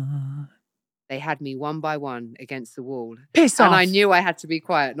 dun. They had me one by one against the wall. Piss off. And I knew I had to be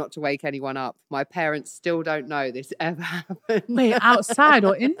quiet not to wake anyone up. My parents still don't know this ever happened. Wait, outside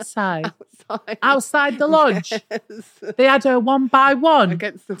or inside? Outside. Outside the lodge? Yes. They had her one by one,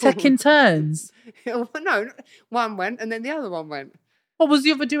 against the wall. taking turns. No, one went and then the other one went. What was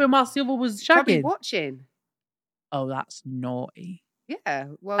the other doing while Silver was Probably shagging? watching. Oh, that's naughty. Yeah.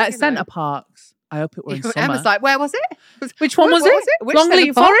 Well, At Centre Parks. I hope it were in summer. Emma's like, where was it? Which one was it? Which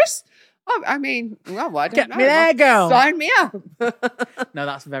Longleat Forest? Oh, I mean, well, I don't Get know. me there, girl. Sign me up. No,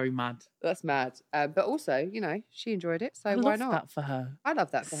 that's very mad. That's mad. But also, she enjoyed it, so I why love not? that for her. I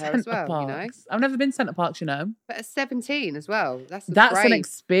love that for her as well, Parks. I've never been Centre Parks, But at 17 as well. That's an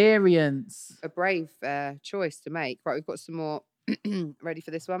experience. A brave choice to make. Right, we've got some more. Ready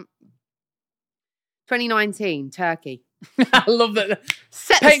for this one? 2019, Turkey. I love that.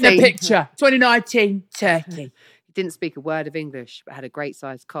 Paint the picture. 2019, Turkey. He didn't speak a word of English, but had a great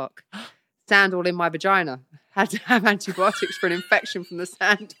sized cock. Sand all in my vagina. Had to have antibiotics for an infection from the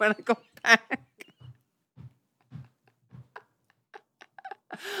sand when I got back.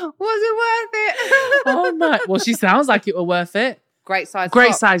 Was it worth it? Oh my! Well, she sounds like it were worth it. Great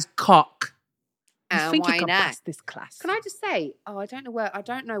size cock. And I think why you could not? pass this class. Can I just say? I don't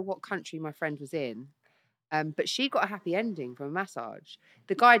know what country my friend was in. But she got a happy ending from a massage.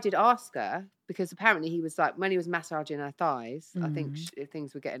 The guy did ask her, because apparently he was like, when he was massaging her thighs, I think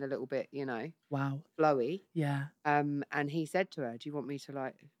things were getting a little bit, wow, flowy. Yeah. And he said to her, do you want me to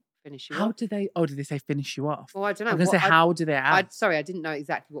like finish you off? How did they, did they say finish you off? Well, I don't know. I was going to say, how did they ask? Sorry, I didn't know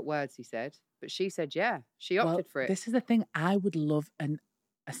exactly what words he said, but she said, yeah, she opted for it. This is the thing. I would love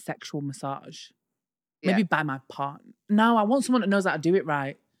a sexual massage. Maybe by my partner. No, I want someone that knows how to do it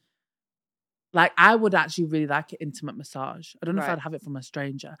right. Like, I would actually really like an intimate massage. I don't know if I'd have it from a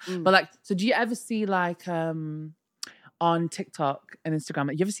stranger. But, like, so do you ever see, like, on TikTok and Instagram,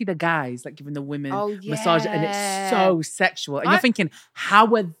 you ever see the guys, like, giving the women massage and it's so sexual? And you're thinking,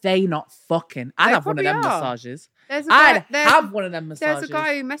 how are they not fucking? I'd have one of them massages. I'd have one of them massages. There's a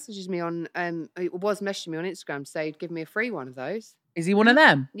guy who messages me on, was messaging me on Instagram to say he'd give me a free one of those. Is he one of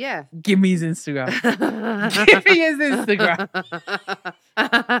them? Yeah. Give me his Instagram. Give me his Instagram.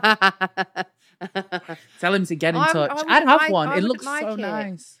 Tell him to get in touch. I'd have one. It looks so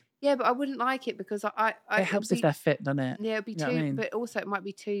nice. Yeah, but I wouldn't like it because it helps if they're fit, doesn't it? Yeah, it'd be too. But also, it might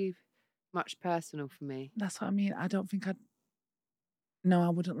be too much personal for me. That's what I mean. I don't think I'd. No, I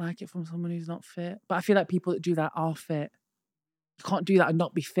wouldn't like it from someone who's not fit. But I feel like people that do that are fit. You can't do that and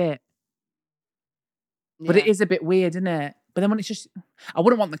not be fit. Yeah. But it is a bit weird, isn't it? But then when it's just, I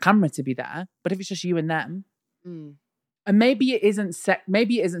wouldn't want the camera to be there. But if it's just you and them, and maybe it isn't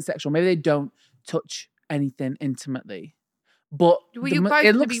sexual. Maybe they don't touch anything intimately. But you're both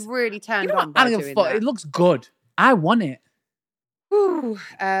going to be really turned on by doing that. It looks good. I want it. Was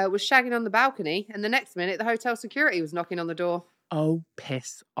shagging on the balcony, and the next minute the hotel security was knocking on the door. Oh,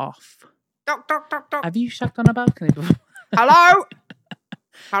 piss off! Knock, knock, knock, knock. Have you shagged on a balcony before? Hello.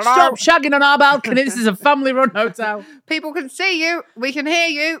 Hello. Stop shagging on our balcony. This is a family-run hotel. People can see you. We can hear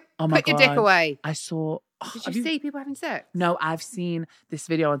you. Oh my God. Put your dick away. I saw. Did you see people having sex? No, I've seen this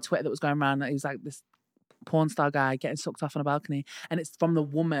video on Twitter that was going around. It was like this porn star guy getting sucked off on a balcony, and it's from the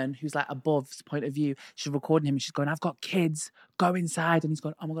woman who's like above's point of view. She's recording him, and she's going, "I've got kids. Go inside." And he's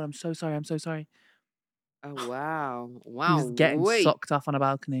going, "Oh my God, I'm so sorry. I'm so sorry." Oh wow! He's getting sucked off on a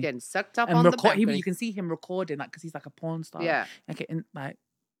balcony. Getting sucked up on the balcony. You can see him recording, like, because he's like a porn star. Yeah. Like in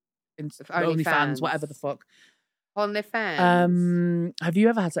OnlyFans, whatever the fuck. OnlyFans. Have you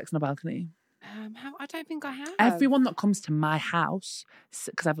ever had sex on a balcony? I don't think I have. Everyone that comes to my house,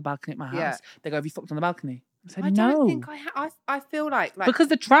 because I have a balcony at my house, they go, "Have you fucked on the balcony?" I said, "No." I don't think I have. I feel like because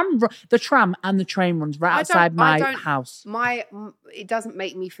the tram and the train runs right outside my house. It doesn't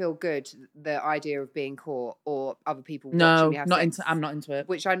make me feel good, the idea of being caught or other people watching me have sex. I'm not into it.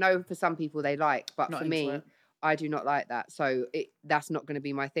 Which I know for some people they like, but for me, I do not like that. So that's not going to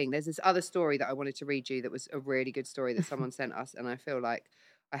be my thing. There's this other story that I wanted to read you that was a really good story that someone sent us, and I feel like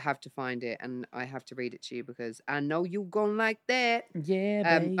I have to find it and I have to read it to you because I know you're gonna like that.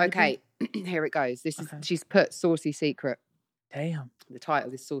 Yeah, baby. Okay, here it goes. She's put Saucy Secret. Damn. The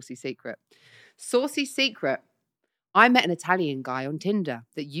title is Saucy Secret. Saucy Secret. I met an Italian guy on Tinder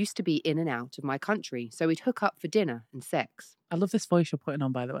that used to be in and out of my country, so we'd hook up for dinner and sex. I love this voice you're putting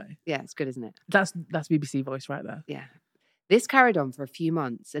on, by the way. Yeah, it's good, isn't it? That's BBC voice right there. Yeah. This carried on for a few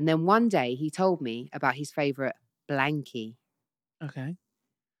months, and then one day he told me about his favourite blankie. Okay.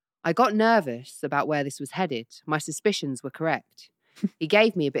 I got nervous about where this was headed. My suspicions were correct. He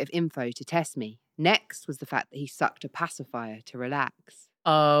gave me a bit of info to test me. Next was the fact that he sucked a pacifier to relax.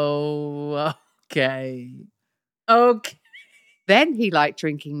 Oh, okay. Okay. Then he liked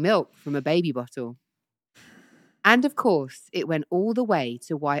drinking milk from a baby bottle. And of course, it went all the way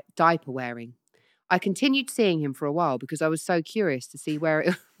to diaper wearing. I continued seeing him for a while because I was so curious to see where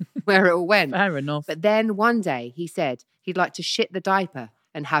it all went. Fair enough. But then one day he said he'd like to shit the diaper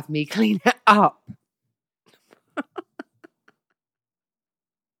and have me clean it up.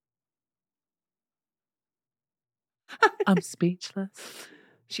 I'm speechless.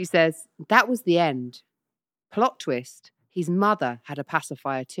 She says, that was the end. Plot twist. His mother had a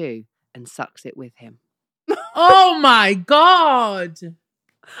pacifier too and sucks it with him. Oh my God.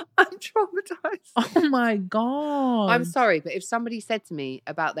 I'm traumatized. Oh my God. I'm sorry, but if somebody said to me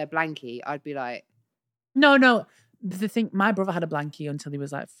about their blankie, I'd be like... No. The thing, my brother had a blankie until he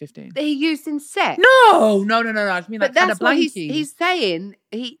was like 15. That he used in sex? No. I mean, like, but that's had a blankie. What he's saying.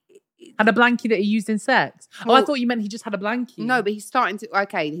 He had a blankie that he used in sex. Well, I thought you meant he just had a blankie. No, but he's starting to...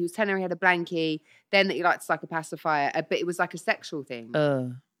 Okay, he was telling her he had a blankie, then that he liked to suck a pacifier, but it was like a sexual thing.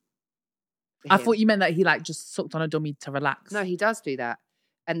 I thought you meant that he like just sucked on a dummy to relax. No, he does do that.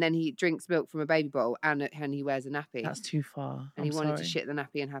 And then he drinks milk from a baby bottle and he wears a nappy. That's too far. And he wanted to shit the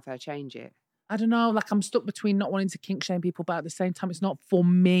nappy and have her change it. I don't know. Like, I'm stuck between not wanting to kink shame people, but at the same time, it's not for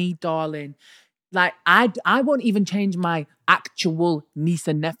me, darling. Like, I won't even change my actual niece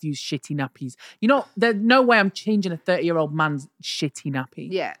and nephew's shitty nappies. You know, there's no way I'm changing a 30-year-old man's shitty nappy.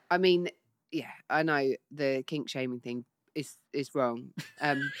 Yeah, I mean, yeah, I know the kink shaming thing is wrong.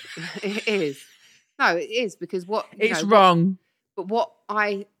 It is. No, it is, because it's wrong. But what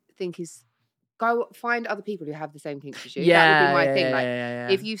I think is, go find other people who have the same kinks as you. That would be my thing.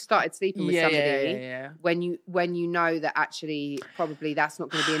 Like, if you've started sleeping with somebody, when you know that actually probably that's not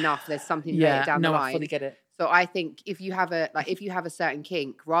going to be enough, there's something later down the line. I fully get it. So I think if you have a certain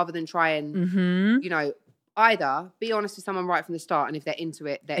kink, rather than try and either be honest with someone right from the start, and if they're into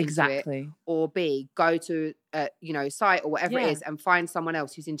it, they're into it. Or B, go to site or whatever it is and find someone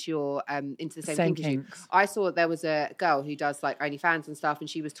else who's into your into the same kink as you. I saw there was a girl who does like OnlyFans and stuff, and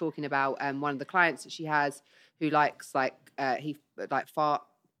she was talking about one of the clients that she has who likes fart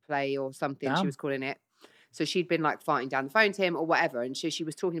play or something. She was calling it. So she'd been like farting down the phone to him or whatever, and she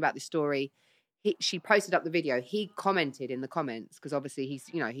was talking about this story. She posted up the video. He commented in the comments because obviously he's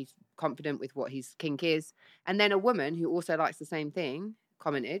confident with what his kink is. And then a woman who also likes the same thing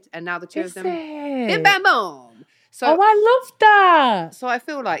commented, and now the two of them, bim bam boom. So, I love that. So I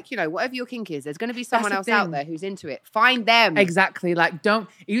feel like, whatever your kink is, there's going to be someone else out there who's into it. Find them. Exactly. Like,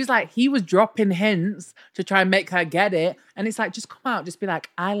 he was dropping hints to try and make her get it. And it's like, just come out, just be like,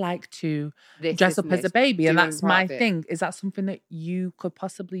 I like to dress up as a baby. And that's my thing. Is that something that you could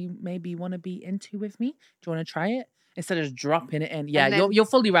possibly maybe want to be into with me? Do you want to try it? Instead of just dropping it in. Yeah, then, you're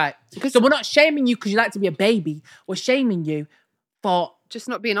fully right. So we're not shaming you because you like to be a baby. We're shaming you for just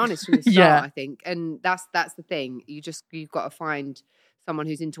not being honest from the start, I think. And that's the thing. You've got to find someone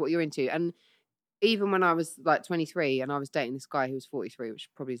who's into what you're into. And even when I was like 23 and I was dating this guy who was 43, which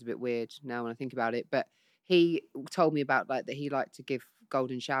probably is a bit weird now when I think about it, but he told me about like that he liked to give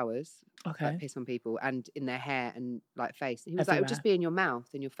golden showers, like piss on people and in their hair and like face. And he was like, it would just be in your mouth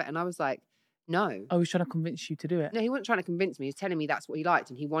and your face. And I was like, no. Oh, he was trying to convince you to do it? No, he wasn't trying to convince me. He was telling me that's what he liked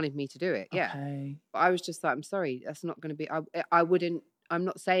and he wanted me to do it. Yeah. Okay. But I was just like, I'm sorry, that's not going to be, I wouldn't, I'm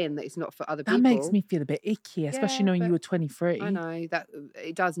not saying that it's not for other people. That makes me feel a bit icky, especially knowing you were 23. I know that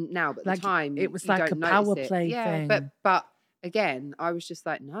it doesn't now, but like, at the time it was like a power play thing. But again, I was just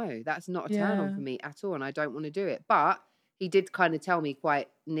like, no, that's not a turn on for me at all, and I don't want to do it. But he did kind of tell me quite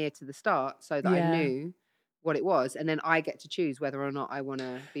near to the start, so that I knew what it was, and then I get to choose whether or not I want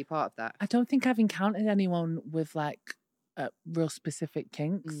to be part of that. I don't think I've encountered anyone with like real specific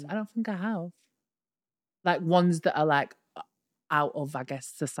kinks. I don't think I have. Like ones that are like out of, I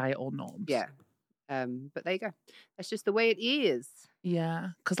guess, societal norms. Yeah. But there you go. That's just the way it is. Yeah.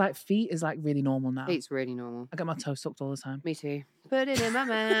 Because like feet is like really normal now. Feet's really normal. I get my toes sucked all the time. Me too. Put it in my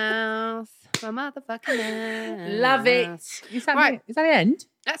mouth. My motherfucking mouth. Love it. Is that the end?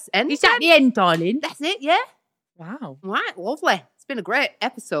 That's the end. Is that the end, darling? That's it, yeah. Wow. Right, lovely. It's been a great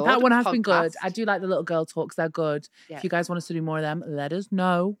episode. That one has been good. I do like the little girl talks. They're good. Yeah. If you guys want us to do more of them, let us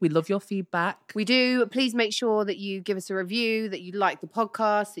know. We love your feedback. We do. Please make sure that you give us a review, that you like the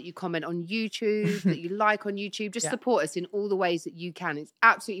podcast, that you comment on YouTube, that you like on YouTube. Just support us in all the ways that you can. It's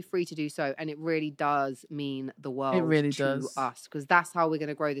absolutely free to do so. And it really does mean the world to us. Because that's how we're going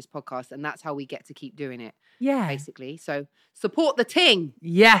to grow this podcast. And that's how we get to keep doing it. Yeah. Basically. So support the ting.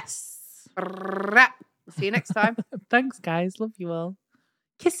 Yes. See you next time. Thanks, guys. Love you all.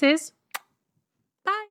 Kisses.